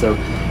sense. So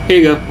Here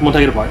you go, I'm gonna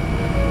take it apart.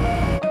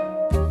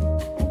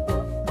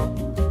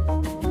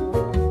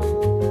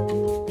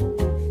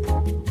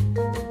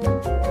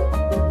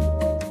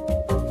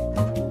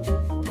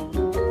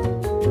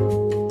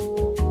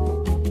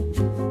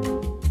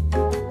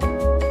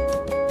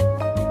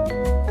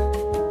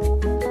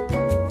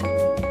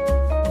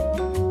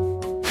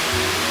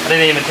 I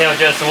didn't even tell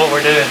Justin what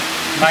we're doing.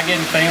 Am I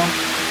getting filmed?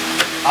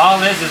 All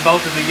this is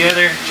bolted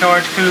together,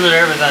 charge cooler,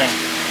 everything.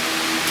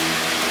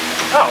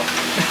 Oh.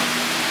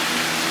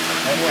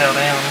 That fell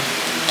down.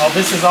 Oh,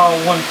 this is all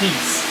one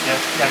piece. Yep,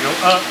 gotta go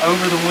up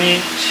over the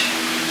winch,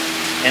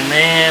 and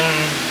then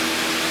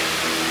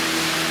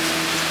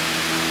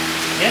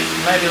I guess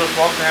maybe let's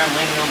walk around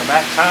leaning on the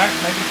back tire,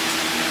 maybe.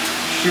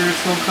 Sure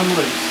it's gonna come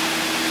loose.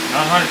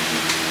 Not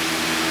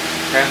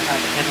 100%. Grab tight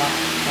the headlight.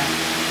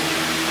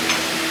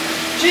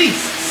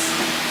 Jesus.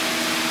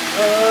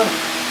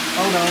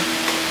 Hold on.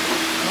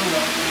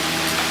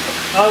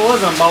 Oh, it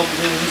was unbolted,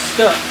 it was just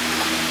stuck.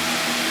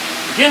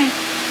 Again?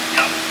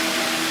 Yep.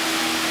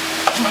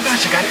 Oh my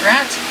gosh, I got it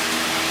right.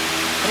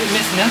 I didn't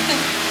miss nothing.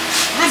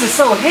 Why is it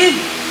so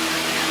heavy?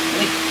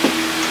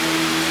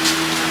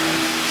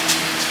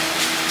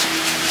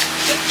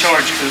 That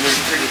charge cooler is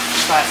pretty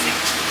spicy.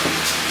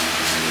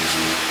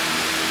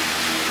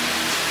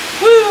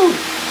 Woo!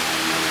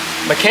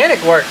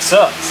 Mechanic work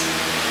sucks.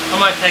 I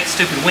might take the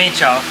stupid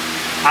winch off.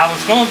 I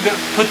was going to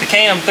put the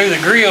cam through the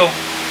grill,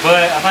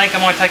 but I think I'm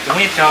going to take the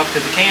winch off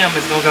because the cam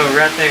is going to go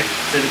right there.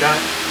 See the dot?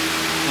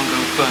 It's going to go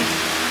funny.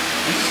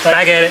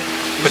 Back at it.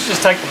 You should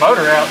just take the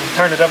motor out and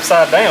turn it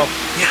upside down.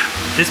 Yeah,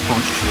 at this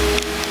point.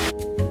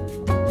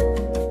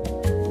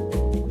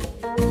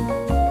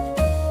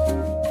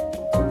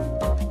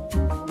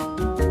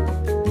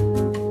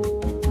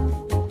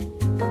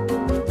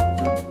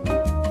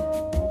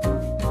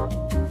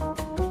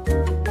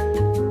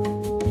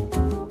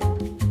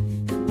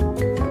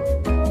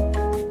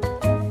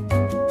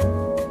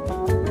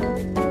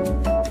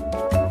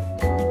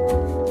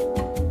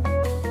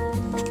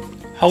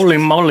 Holy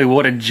moly,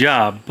 what a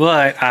job.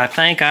 But I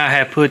think I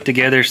have put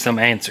together some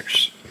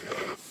answers.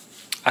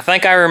 I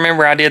think I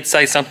remember I did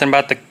say something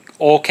about the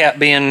oil cap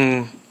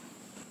being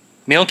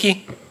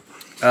milky.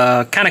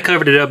 Kind of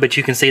covered it up, but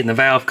you can see it in the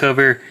valve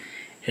cover.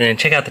 And then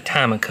check out the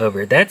timing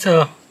cover. That's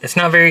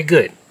not very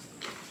good.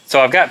 So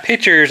I've got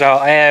pictures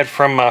I'll add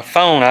from my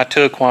phone I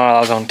took while I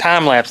was on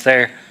time lapse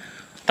there.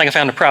 I think I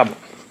found a problem.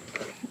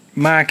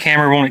 My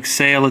camera won't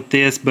excel at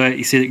this, but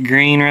you see that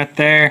green right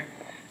there?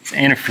 It's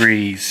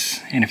antifreeze,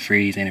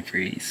 antifreeze,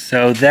 antifreeze.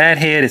 So that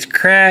head is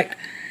cracked.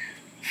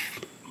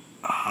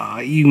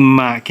 You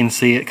might can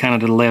see it kind of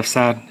to the left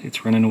side.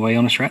 It's running away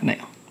on us right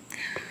now.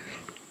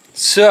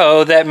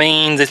 So that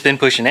means it's been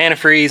pushing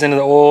antifreeze into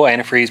the oil.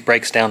 Antifreeze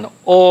breaks down the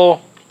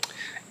oil.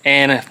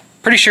 And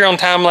pretty sure on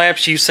time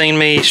lapse you've seen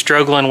me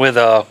struggling with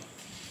the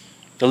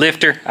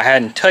lifter. I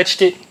hadn't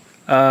touched it.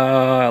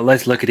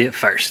 Let's look at it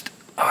first.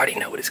 I already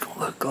know what it's gonna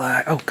look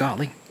like. Oh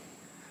golly.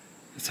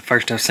 That's the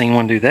first I've seen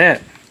one do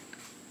that.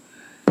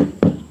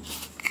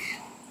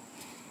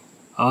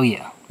 Oh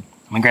yeah.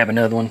 I'm gonna grab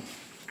another one.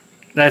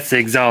 That's the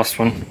exhaust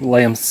one.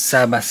 Lay them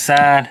side by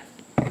side.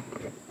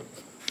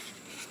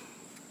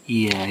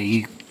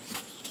 Yeah,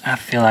 I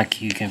feel like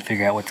you can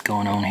figure out what's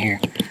going on here.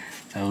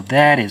 So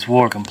that is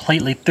wore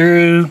completely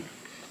through.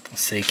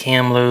 Let's see,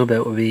 cam lube,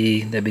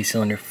 that'd be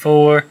cylinder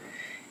 4.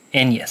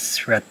 And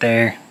yes, right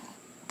there.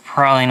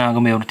 Probably not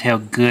gonna be able to tell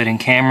good in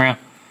camera,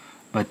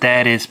 but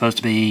that is supposed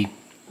to be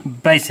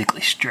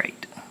basically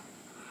straight.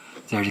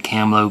 So there's a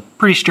cam lube,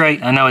 pretty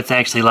straight. I know it's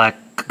actually like,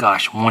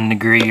 gosh, 1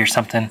 degree or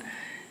something.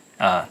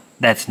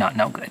 That's not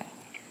no good.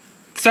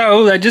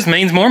 So that just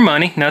means more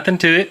money, nothing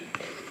to it.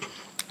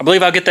 I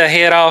believe I'll get that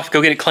head off,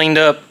 go get it cleaned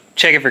up,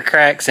 check it for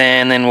cracks,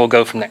 and then we'll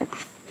go from there.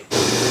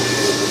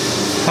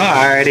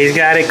 Alright, he's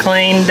got it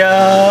cleaned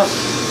up.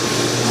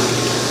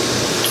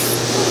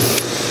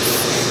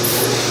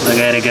 Look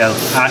at it go.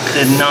 I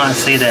could not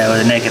see that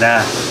with a naked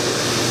eye.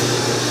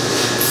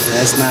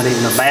 That's not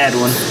even a bad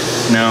one.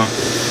 No.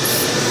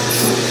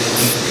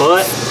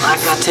 But,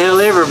 like I tell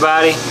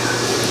everybody,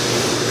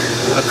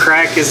 a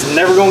crack is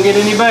never gonna get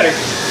any better.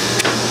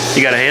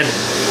 You got a head?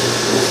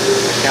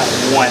 Got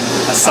one.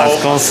 I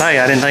was gonna say,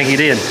 I didn't think you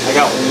did. I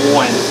got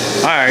one.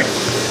 Alright.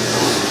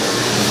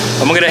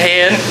 I'm gonna get a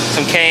head,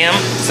 some cam,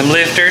 some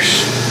lifters,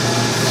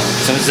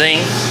 some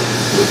zinc,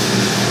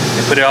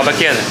 and put it all back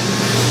together.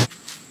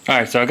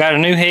 Alright, so I got a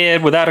new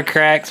head without a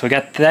crack, so we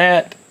got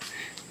that.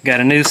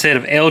 Got a new set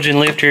of Elgin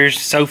lifters.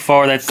 So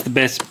far, that's the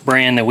best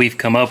brand that we've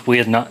come up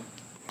with. Not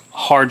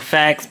hard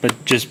facts,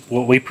 but just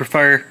what we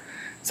prefer.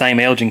 Same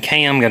Elgin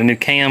cam, got a new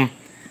cam,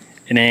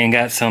 and then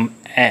got some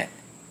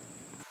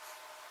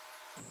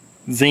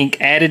zinc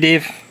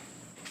additive.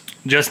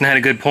 Justin had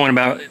a good point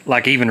about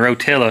like even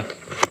Rotella.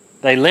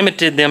 They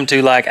limited them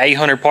to like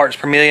 800 parts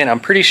per million. I'm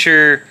pretty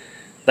sure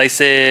they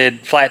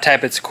said flat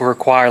tappets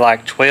require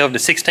like 12 to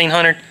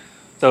 1600.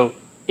 So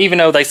even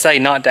though they say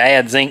not to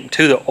add zinc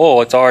to the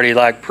oil, it's already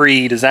like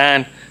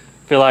pre-designed.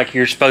 I feel like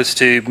you're supposed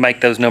to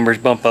make those numbers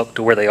bump up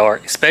to where they are,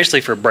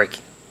 especially for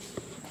braking.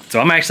 So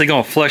I'm actually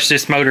going to flush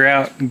this motor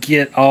out,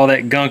 get all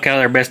that gunk out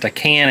of there best I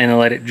can, and then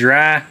let it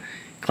dry,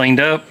 cleaned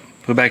up,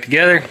 put it back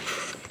together,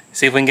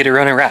 see if we can get it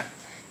running right.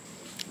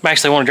 I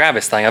actually want to drive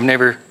this thing. I've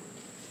never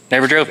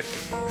drove it.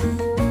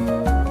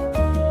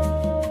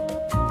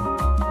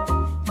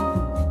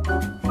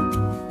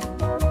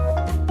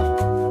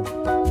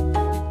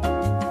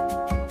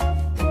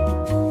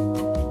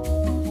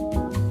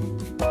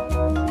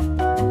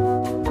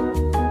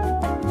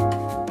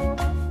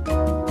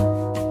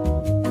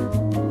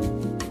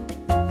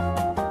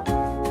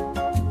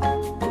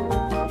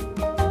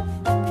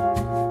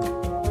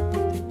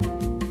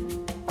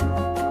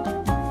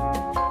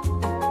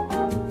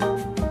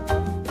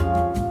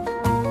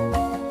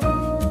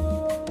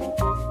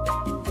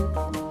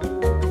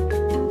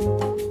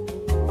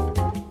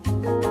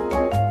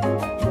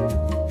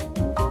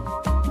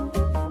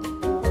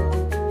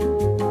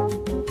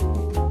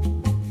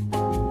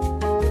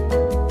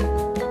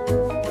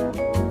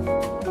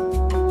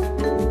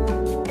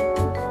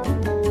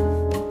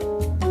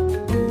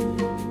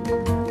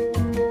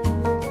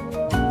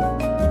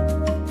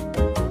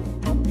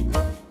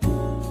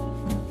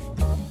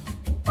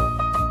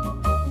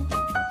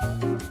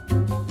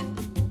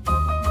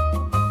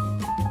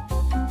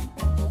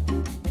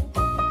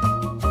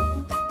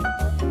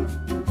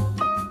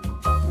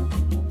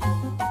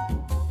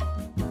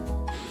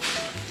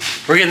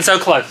 We're getting so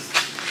close.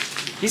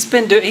 He's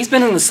been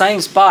in the same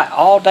spot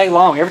all day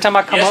long. Every time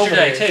I come over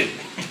there. Yesterday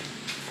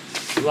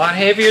too. A lot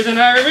heavier than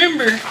I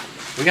remember.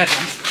 We got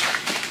this.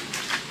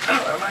 I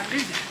don't know if I can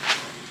do that.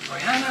 Are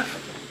we high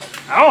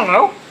enough? I don't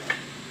know.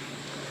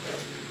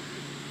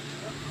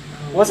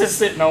 What's it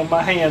sitting on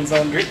my hands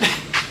under it?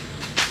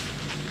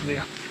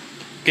 Yeah.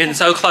 Getting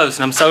so close,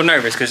 and I'm so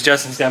nervous because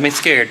Justin's got me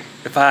scared.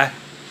 If I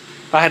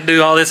had to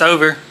do all this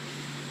over.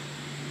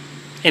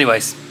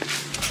 Anyways.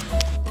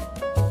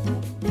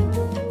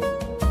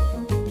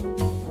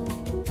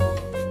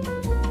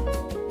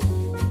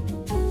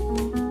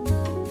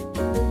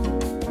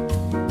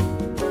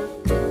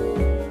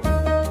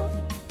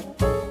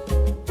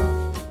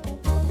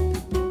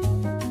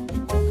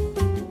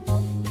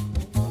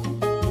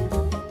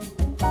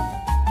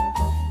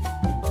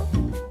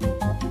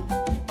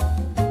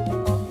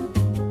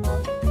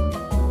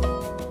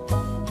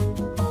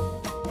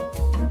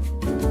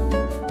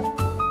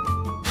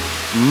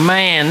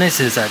 Man, this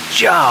is a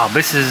job.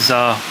 This is,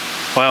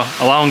 well,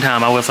 a long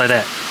time, I will say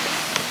that.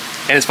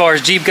 And as far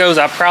as Jeep goes,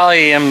 I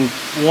probably am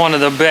one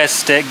of the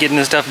best at getting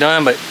this stuff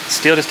done, but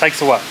still just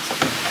takes a while.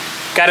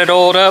 Got it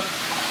oiled up.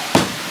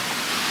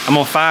 I'm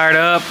gonna fire it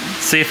up,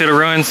 see if it'll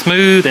run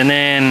smooth, and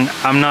then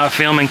I'm not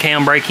filming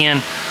cam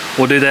break-in.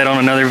 We'll do that on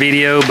another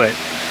video, but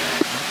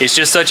it's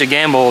just such a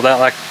gamble that,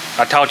 like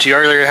I taught you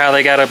earlier, how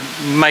they gotta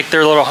make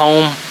their little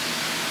home.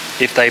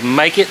 If they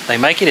make it, they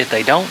make it. If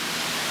they don't,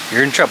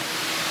 you're in trouble.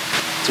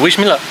 So wish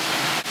me luck.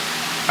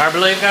 I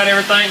believe got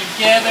everything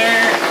together.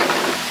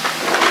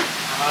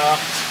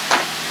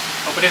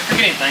 Hope I didn't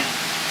forget anything.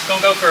 Just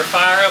gonna go for a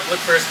fire up, look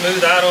for a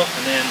smooth idle,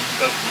 and then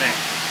go from there.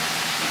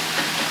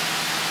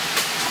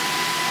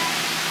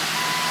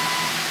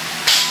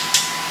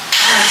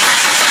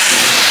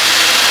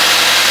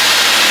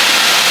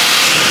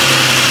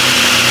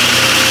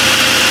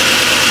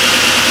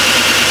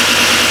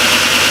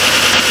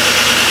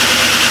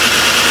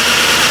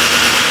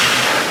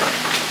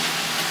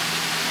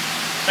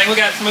 I think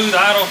we got smooth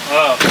idle.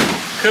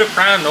 Could have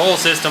primed the oil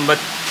system, but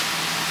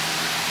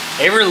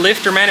every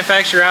lifter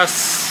manufacturer I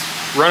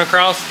run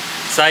across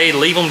say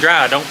leave them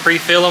dry, don't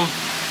pre-fill them,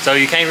 so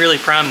you can't really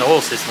prime the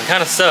oil system. It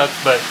kind of sucks,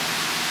 but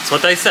it's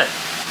what they say.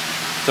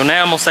 So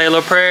now I'm gonna say a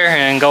little prayer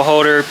and go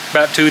hold her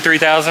about 2,000 or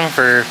 3,000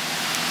 for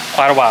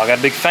quite a while. Got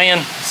a big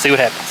fan, see what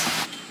happens.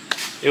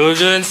 It was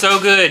doing so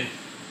good,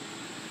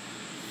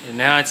 and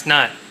now it's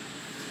not.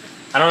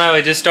 I don't know,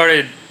 it just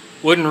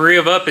wouldn't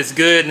rev up as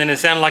good, and then it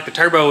sounded like the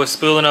turbo was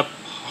spooling up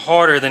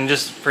harder than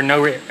just for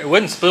no reason. It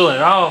wasn't spooling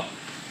at all.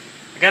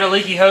 I got a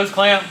leaky hose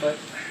clamp, but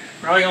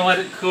probably gonna let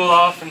it cool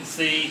off and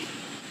see.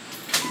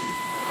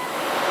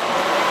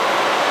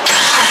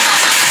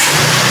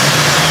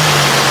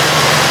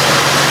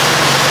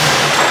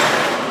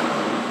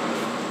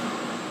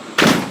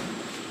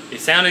 It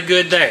sounded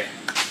good there.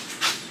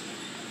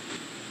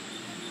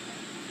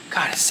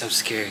 God, it's so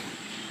scary.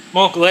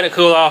 Won't let it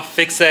cool off,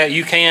 fix that.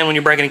 You can, when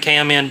you're breaking a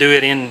cam in, do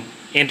it in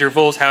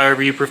intervals,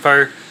 however you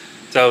prefer.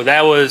 So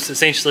that was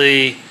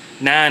essentially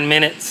 9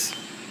 minutes.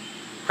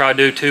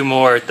 Probably do 2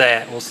 more at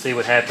that. We'll see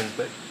what happens,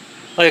 but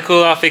let it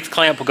cool off, fix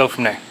clamp, we'll go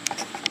from there.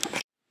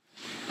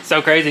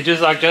 So crazy,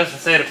 just like Justin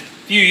said, a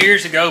few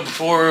years ago,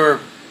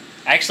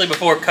 actually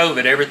before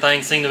COVID,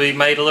 everything seemed to be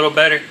made a little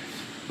better.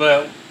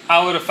 But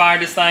I would have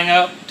fired this thing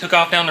up, took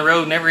off down the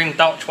road, never even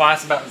thought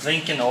twice about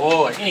zinking the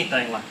oil or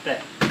anything like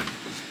that.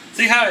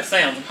 See how it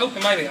sounds. I'm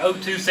hoping maybe the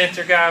O2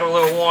 sensor got a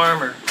little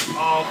warm or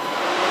off.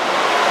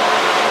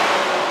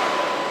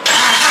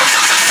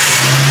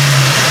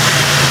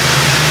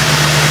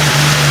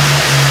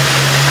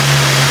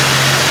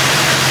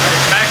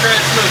 Back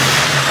running smooth.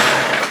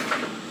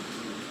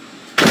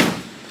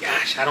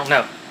 Gosh, I don't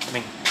know. I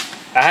mean,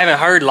 I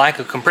haven't heard lack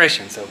of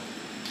compression, so.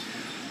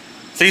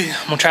 See,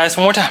 I'm gonna try this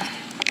one more time.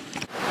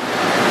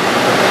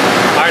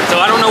 All right, so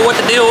I don't know what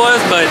the deal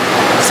was, but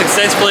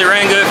successfully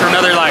ran good for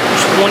another like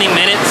 20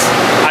 minutes.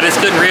 I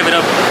just couldn't rev it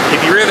up. If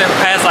you rev it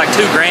past like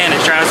 2 grand,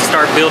 it tries to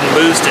start building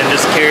boost and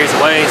just carries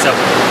away. So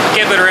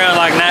kept it around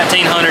like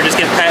 1900, just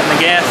kept patting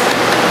the gas.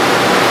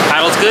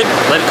 Idle's good,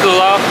 let it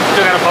cool off.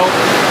 Still got a bolt.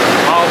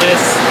 All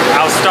this,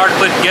 I was starting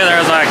to put it together.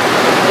 I was like,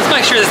 let's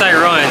make sure this thing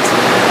runs.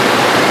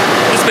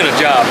 It's been a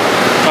job.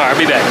 All right, I'll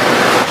be back.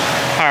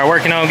 All right,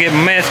 working on getting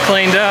my mess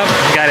cleaned up.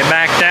 Got it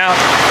backed out,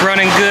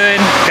 running good.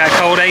 Got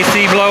cold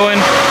AC blowing.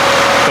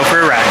 Go for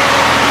a ride.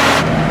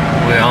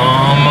 We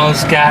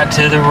almost got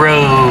to the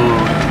road.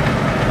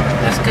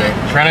 That's good.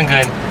 It's running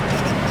good.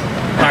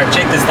 All right,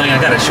 check this thing. I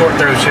got a short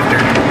throw shifter.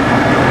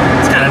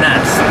 It's kind of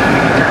nice.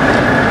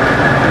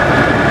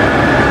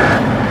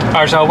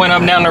 All right, so I went up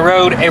and down the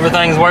road.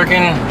 Everything's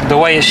working the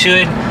way it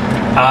should.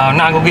 I'm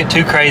not gonna get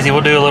too crazy.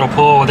 We'll do a little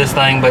pull with this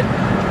thing, but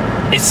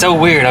it's so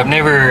weird. I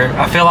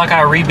feel like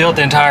I rebuilt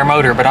the entire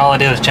motor, but all I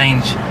did was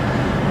change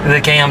the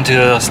cam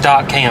to a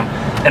stock cam.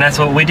 And that's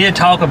what we did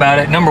talk about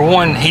it. Number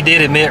one, he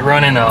did admit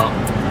running a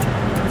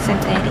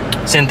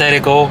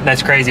synthetic oil.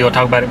 That's crazy. We'll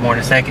talk about it more in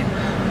a second.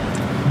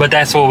 But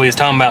that's what we was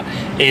talking about,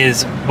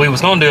 is we was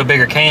gonna do a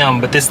bigger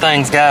cam, but this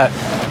thing's got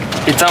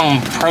its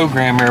own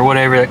programmer or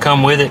whatever that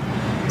come with it.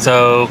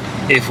 So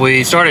if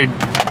we started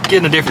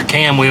getting a different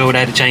cam, we would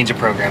have to change the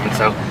programming.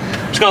 So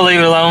just gonna leave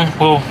it alone.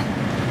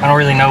 I don't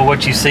really know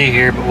what you see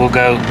here, but we'll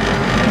go.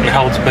 It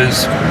holds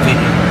boost video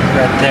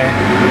right there.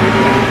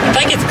 I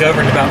think it's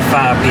governed about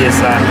 5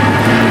 PSI.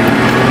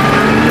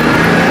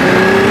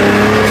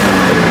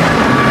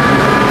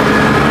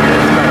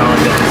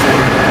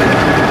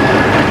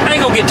 I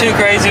ain't gonna get too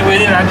crazy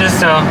with it. I just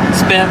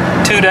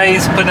spent 2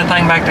 days putting the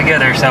thing back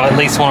together, so at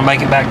least want to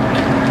make it back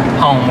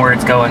home where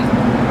it's going.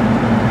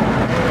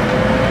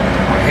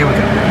 Right, here we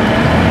go.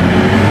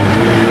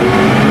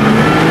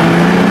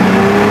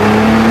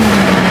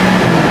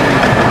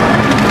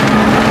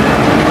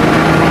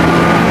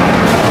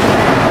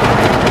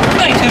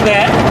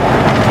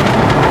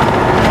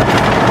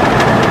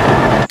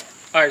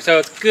 Alright, so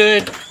it's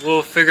good.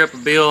 We'll figure up a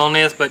bill on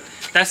this, but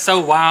that's so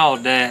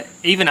wild that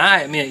even I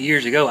admit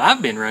years ago,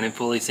 I've been running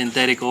fully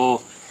synthetic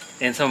oil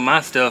and some of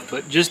my stuff,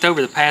 but just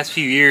over the past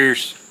few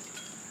years,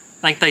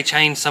 I think they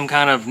changed some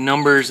kind of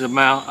numbers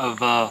amount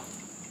of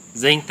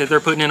zinc that they're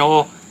putting in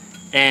oil,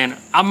 and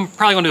I'm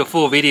probably gonna do a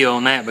full video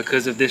on that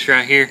because of this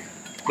right here,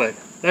 but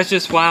that's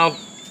just wild.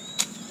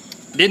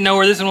 Didn't know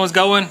where this one was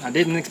going. I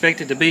didn't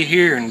expect it to be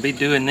here and be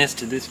doing this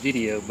to this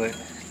video, but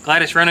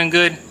glad it's running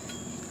good.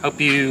 Hope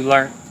you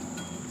learned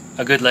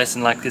a good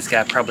lesson like this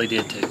guy probably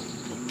did too.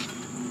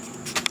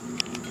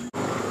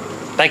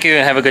 Thank you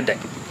and have a good day.